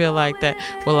 Don't feel like that,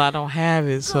 well, I don't have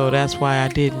it, so that's why I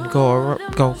didn't go,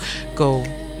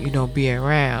 be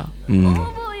around.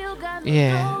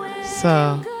 Yeah.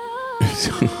 So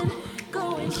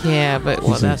yeah, but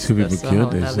that's a whole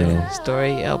other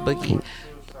story, El Boogie.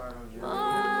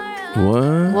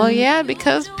 What? Well, yeah,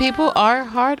 because people are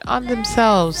hard on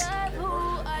themselves.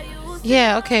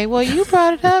 Yeah, okay. Well, you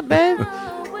brought it up, babe.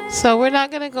 So we're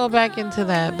not going to go back into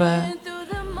that, but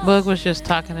Boog was just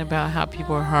talking about how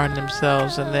people are hard on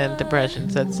themselves, and then depression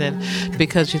sets in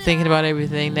because you're thinking about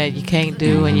everything that you can't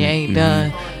do and you ain't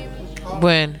done.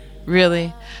 When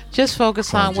really, just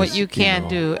focus on what you can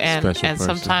do, and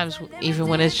sometimes even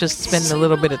when it's just spending a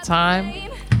little bit of time,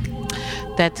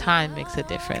 that time makes a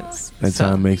difference.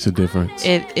 Time makes a difference.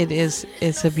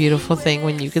 It's a beautiful thing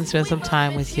when you can spend some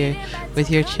time with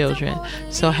your children.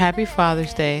 So happy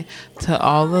Father's Day to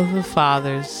all of the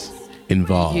fathers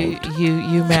involved.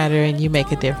 You matter, and you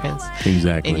make a difference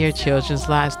exactly in your children's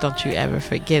lives. Don't you ever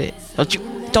forget it. Don't you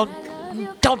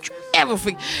ever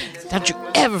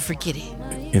forget it.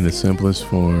 In the simplest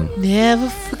form. Never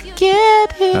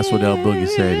forget it. That's what El Boogie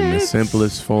said, in the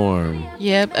simplest form.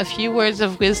 Yep, a few words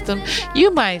of wisdom.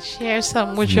 You might share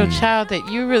something with your child that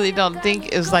you really don't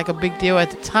think is like a big deal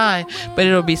at the time, but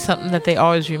it'll be something that they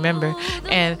always remember.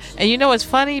 And you know it's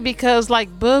funny because like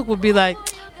Boog would be like,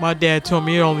 my dad told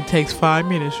me it only takes 5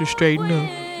 minutes to straighten up.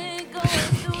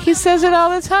 He says it all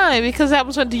the time because that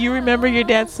was when. Do you remember your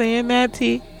dad saying that,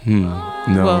 T?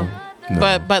 No.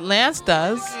 But Lance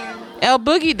does. El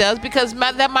Boogie does, because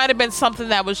that might have been something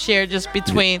that was shared just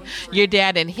between your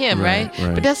dad and him, right?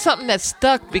 But that's something that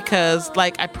stuck because,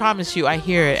 like, I promise you, I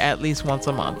hear it at least once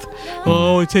a month. Oh,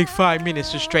 it only takes 5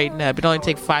 minutes to straighten up. It only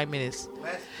takes 5 minutes.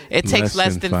 It takes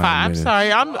less than 5. I'm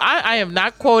sorry. I am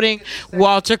not quoting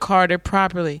Walter Carter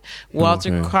properly.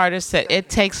 Walter Carter said it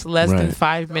takes less than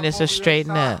 5 minutes to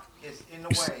straighten up.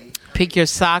 Pick your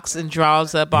socks and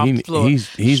drawers up off the floor.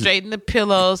 Straighten the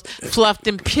pillows, fluff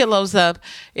them pillows up.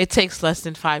 It takes less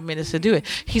than 5 minutes to do it.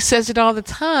 He says it all the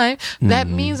time. That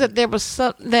means that there was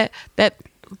something that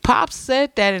Pop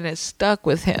said that, and it stuck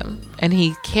with him, and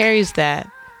he carries that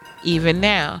even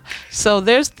now. So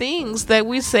there's things that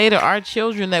we say to our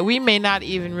children that we may not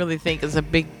even really think is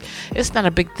it's not a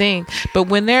big thing, but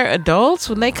when they're adults,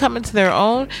 when they come into their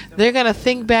own, they're gonna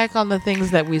think back on the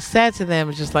things that we said to them.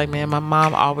 It's just like, man, my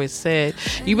mom always said,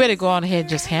 you better go on ahead and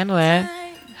just handle that,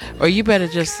 or you better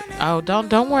just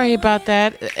don't worry about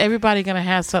that. Everybody gonna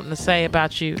have something to say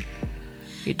about you.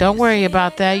 You don't worry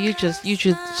about that. You just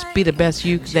be the best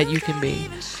that you can be,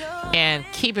 and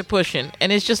keep it pushing.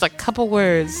 And it's just a couple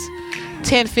words,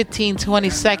 10, 15, 20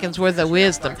 seconds worth of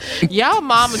wisdom. Y'all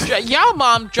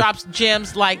mom drops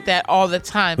gems like that all the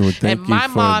time. Well, and my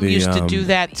mom used to do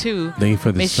that too. Thank you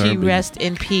for the May she rest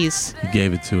in peace. You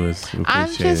gave it to us.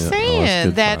 I'm just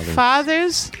saying that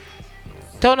fathers,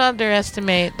 don't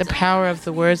underestimate the power of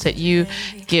the words that you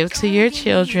give to your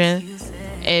children.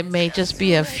 It may just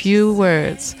be a few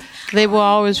words. They will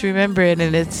always remember it,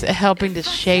 and it's helping to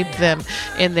shape them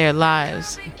in their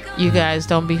lives. You guys,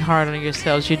 don't be hard on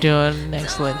yourselves. You're doing an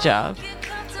excellent job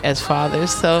as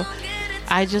fathers. So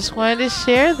I just wanted to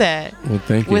share that. Well,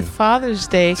 thank you. With Father's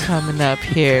Day coming up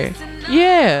here.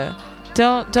 Yeah.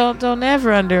 Don't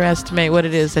ever underestimate what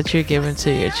it is that you're giving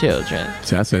to your children.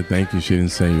 See, I said thank you. She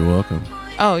didn't say you're welcome.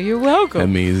 Oh, you're welcome. That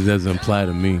means it doesn't apply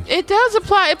to me. It does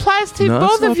apply. It applies to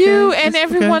both of you and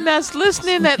everyone that's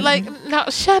listening. That no,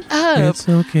 shut up. It's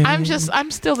okay. I'm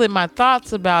still in my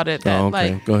thoughts about it. That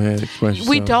like, go ahead. Express yourself.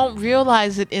 We don't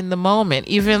realize it in the moment.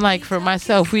 Even like for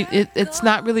myself, it's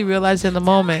not really realized in the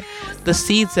moment the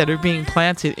seeds that are being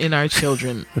planted in our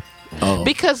children.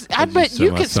 Because I bet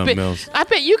you could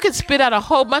spit out a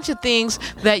whole bunch of things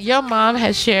that your mom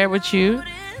has shared with you.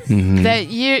 Mm-hmm. That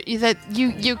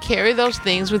you carry those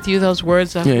things with you, those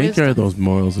words of wisdom. You carry those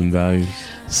morals and values.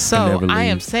 So I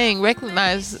am saying,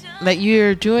 recognize that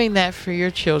you're doing that for your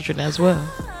children as well,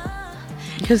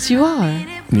 because you are.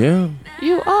 Yeah,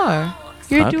 you are.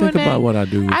 You're doing think that. About what I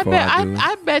do.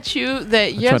 I bet you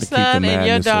that your son and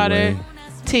your daughter.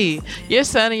 Your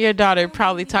son and your daughter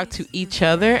probably talk to each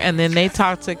other, and then they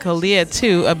talk to Kalia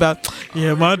too about,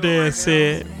 my dad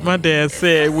said, What are they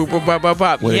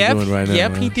doing right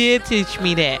now, he did teach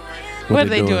me that. What are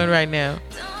they doing right now?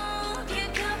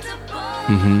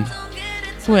 Mm-hmm.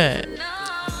 What?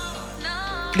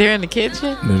 They're in the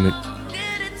kitchen? They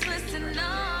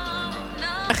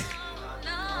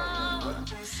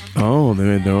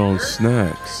made their own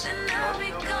snacks.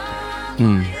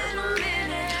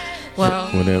 Well,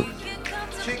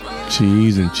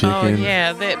 cheese and chicken. Oh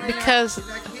yeah, because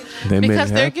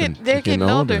they're getting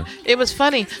older. It was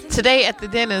funny today at the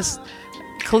dentist.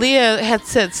 Kalia had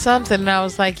said something, and I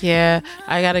was like, "Yeah,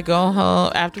 I gotta go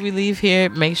home after we leave here.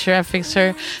 Make sure I fix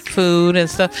her food and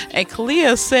stuff." And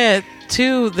Kalia said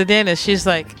to the dentist, "She's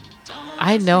like,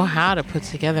 I know how to put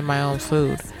together my own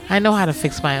food. I know how to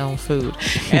fix my own food.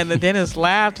 And the dentist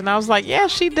laughed, and I was like, yeah,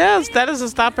 she does. That doesn't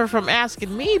stop her from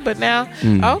asking me. But now,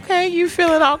 okay, you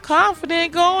feeling all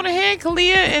confident. Go on ahead,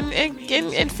 Kalia,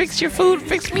 and fix your food.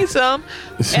 Fix me some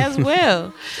as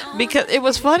well. Because it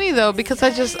was funny, though, because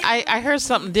I heard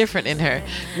something different in her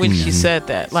when she said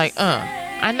that. Like,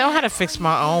 I know how to fix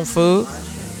my own food.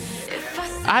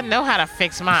 I know how to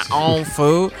fix my own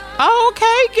food. Oh,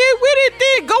 okay, get with it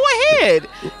then. Go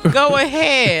ahead. Go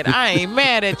ahead. I ain't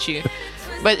mad at you.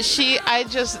 But I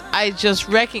just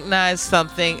recognized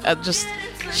something.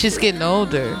 She's getting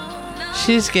older.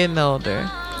 She's getting older.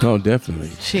 Oh,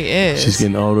 definitely. She is. She's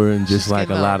getting older, and just She's like a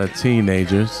getting lot of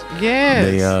teenagers, yes.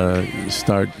 they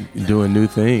start doing new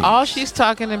things. All she's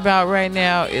talking about right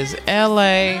now is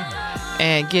LA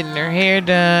and getting her hair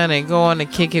done and going to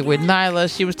kick it with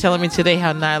Nyla. She was telling me today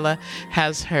how Nyla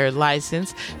has her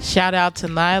license. Shout out to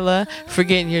Nyla for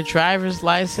getting your driver's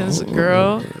license,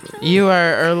 girl. You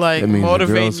are like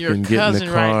motivating your cousin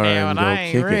right now, and I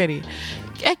ain't ready.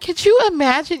 Could you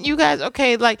imagine, you guys?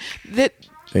 Okay, like that.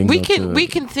 We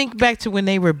can think back to when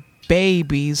they were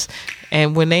babies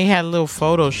and when they had a little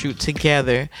photo shoot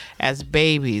together as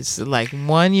babies, like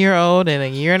 1 year old and a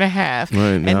year and a half. Right,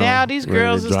 and now these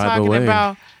girls is talking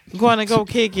about going to go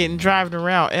kick it and driving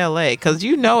around LA. Because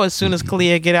as soon as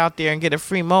Kalia get out there and get a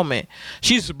free moment,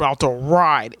 she's about to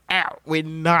ride out with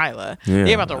Nyla. Yeah.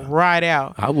 They're about to ride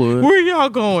out. I would. Where y'all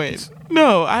going?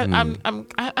 No, I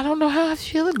don't know how I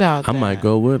feel about that. I might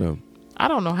go with them. I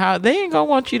don't know how. They ain't gonna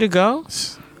want you to go.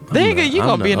 You're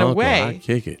gonna be in the way. I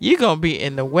kick it. You're gonna be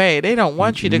in the way. They don't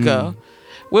want you to go.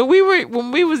 When we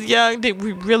was young, did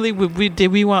we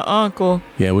want Uncle?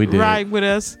 Yeah, we did. Ride with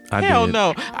us? Hell did.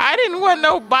 no. I didn't want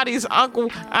nobody's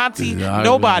uncle, auntie,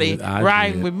 nobody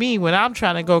riding with me when I'm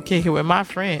trying to go kick it with my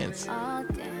friends.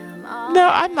 No,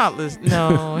 I'm not listening.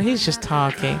 No, he's just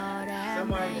talking.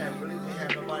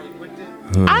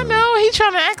 I know he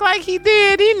trying to act like he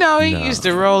did. He used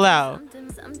to roll out.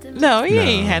 No, he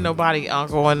ain't had nobody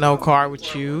uncle in no car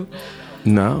with you.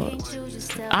 No.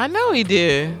 I know he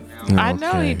did. I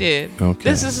know he did. Okay.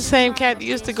 This is the same cat that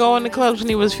used to go in the clubs when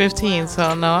he was 15.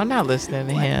 So no, I'm not listening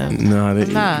to him. No,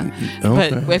 I'm not.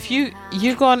 Okay. But if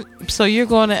you're going to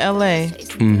LA.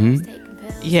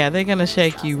 Mm-hmm. Yeah, they're gonna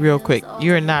shake you real quick.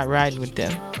 You're not riding with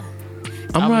them.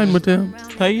 I'm riding with them.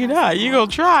 No, you're not. You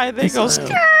gonna try. They go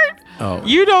skirt. Oh.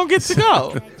 You don't get to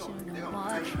go.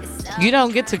 You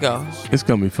don't get to go. It's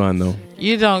gonna be fun though.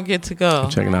 You don't get to go.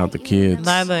 Checking out the kids.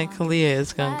 Nyla and Kalia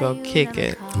is gonna go kick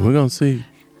it. We're gonna see.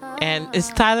 And is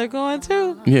Tyler going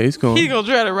too? Yeah, he's going. He gonna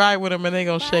try to ride with him, and they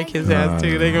gonna shake his ass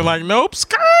too. They gonna like, nope,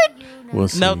 skirt. We'll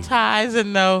see. No ties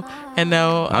and no I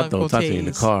throw Uncle Tati in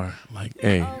the T's. car. Like,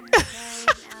 hey,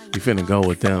 you finna go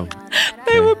with them.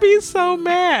 They would be so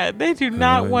mad. They do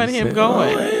not want him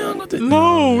going.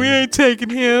 No, we ain't taking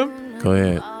him. Go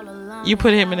ahead. You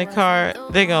put him in the car,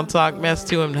 they gonna talk mess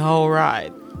to him the whole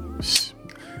ride.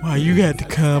 Why you got to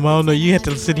come? I don't know. You have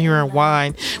to sit here and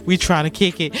whine. We trying to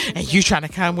kick it, and you trying to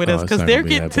come with us it's because not they're gonna be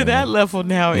getting that to bad. that level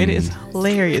now. It is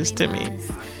hilarious to me.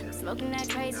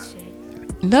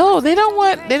 No, they don't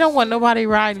want nobody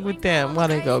riding with them while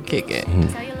they go kick it.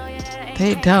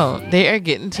 They don't. They are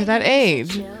getting to that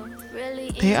age.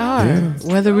 They are. Yeah.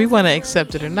 Whether we want to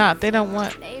accept it or not, they don't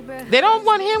want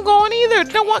him going either.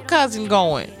 They don't want cousin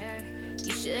going.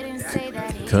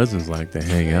 Cousins like to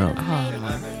hang out. Oh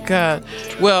my God.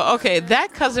 Well, okay,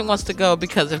 that cousin wants to go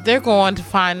because if they're going to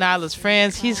find Nyla's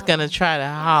friends, he's gonna try to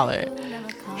holler.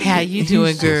 How you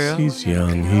doing, girl? He's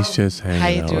young. He's just hanging out. How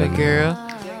you doing, girl?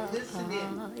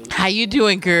 How you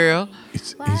doing, girl? He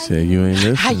said you ain't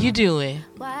listening. How you doing?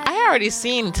 I already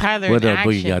seen Tyler What in up,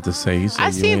 action. Boogie got to say? He said I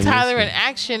you seen ain't Tyler in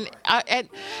listening. action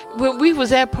when we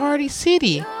was at Party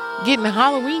City getting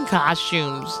Halloween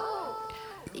costumes.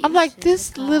 I'm like,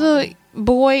 this little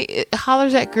boy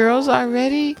hollers at girls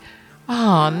already?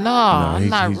 Oh no, I'm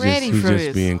not ready for this. He's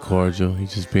just being cordial.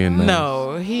 He's just being nice.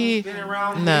 No, he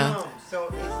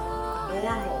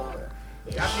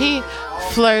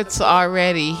flirts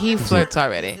already. He flirts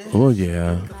already. Well,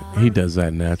 yeah, he does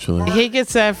that naturally. He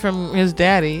gets that from his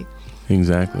daddy.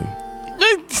 Exactly.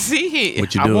 See,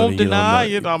 What you I doing, won't you know, deny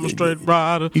like- it. I'm a straight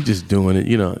rider. He just doing it.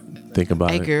 You know, think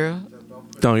about Hey, it. girl.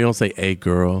 No, you don't say "a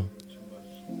girl."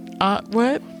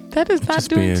 What? That is not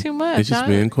Just doing being, too much. It's just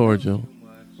being cordial.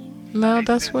 No,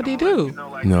 that's what he do.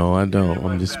 No, I don't.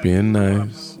 I'm just being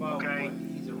nice.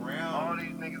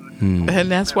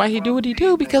 And that's why he do what he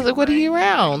do, because of what he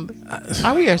around.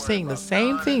 We are saying the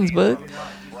same things, but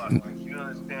oh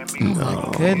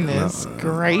my goodness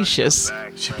gracious.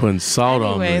 She putting salt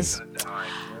Anyways,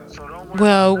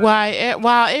 Well,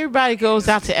 while everybody goes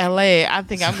out to LA, I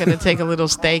think I'm going to take a little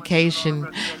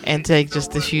staycation and take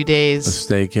just a few A days.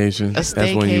 staycation. A That's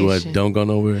when you staycation. don't go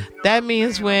nowhere. That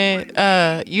means when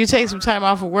you take some time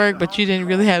off of work, but you didn't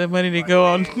really have the money to go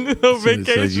on no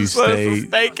vacation. you So it's a stayed-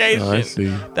 staycation. Oh, I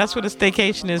see. That's what a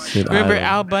staycation is. Shit, Remember, I-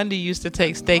 Al Bundy used to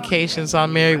take staycations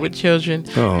on Married with Children,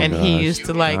 Oh, and he gosh. used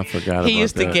to I forgot he about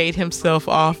used to that. gate himself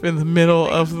off in the middle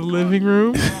of the living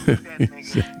room,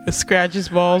 scratch his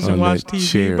balls and On watch that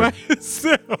TV chair. by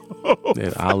himself.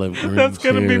 That olive green That's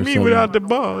gonna be chair or me something. without the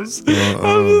balls. I'm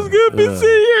just gonna be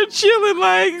sitting here chilling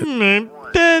like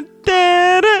da,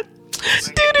 da, da.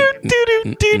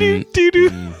 Do-do-do-do-do-do-do.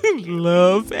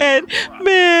 Love and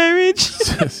marriage.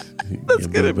 That's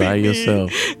gonna be by me.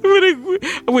 yourself.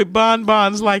 With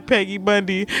bonbons like Peggy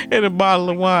Bundy and a bottle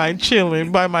of wine,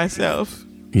 chilling by myself.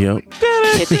 Yep.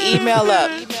 Hit the email up.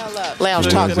 Lounge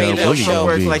Talk Denzel Radio Boogie Show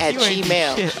gonna be- Like, at you ain't do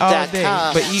shit all day,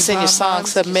 gmail.com. but eat Send your song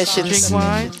bonbons, submissions. drink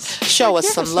wine. Show us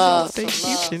some love.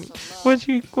 What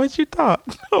you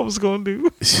thought I was gonna do?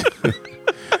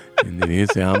 And then he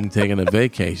said, I'm taking a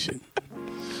vacation.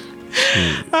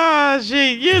 Ah,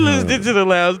 shit. You're listening to the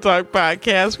Lounge Talk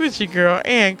Podcast with your girl,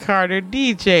 Ann Carter,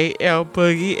 DJ L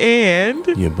Boogie, and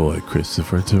Your boy,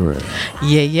 Christopher Terrell.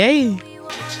 yay.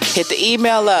 Hit the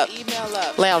email up.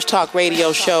 Lounge Talk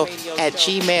Radio Show at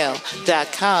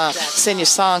gmail.com. Send your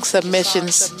song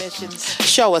submissions.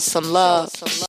 Show us some love.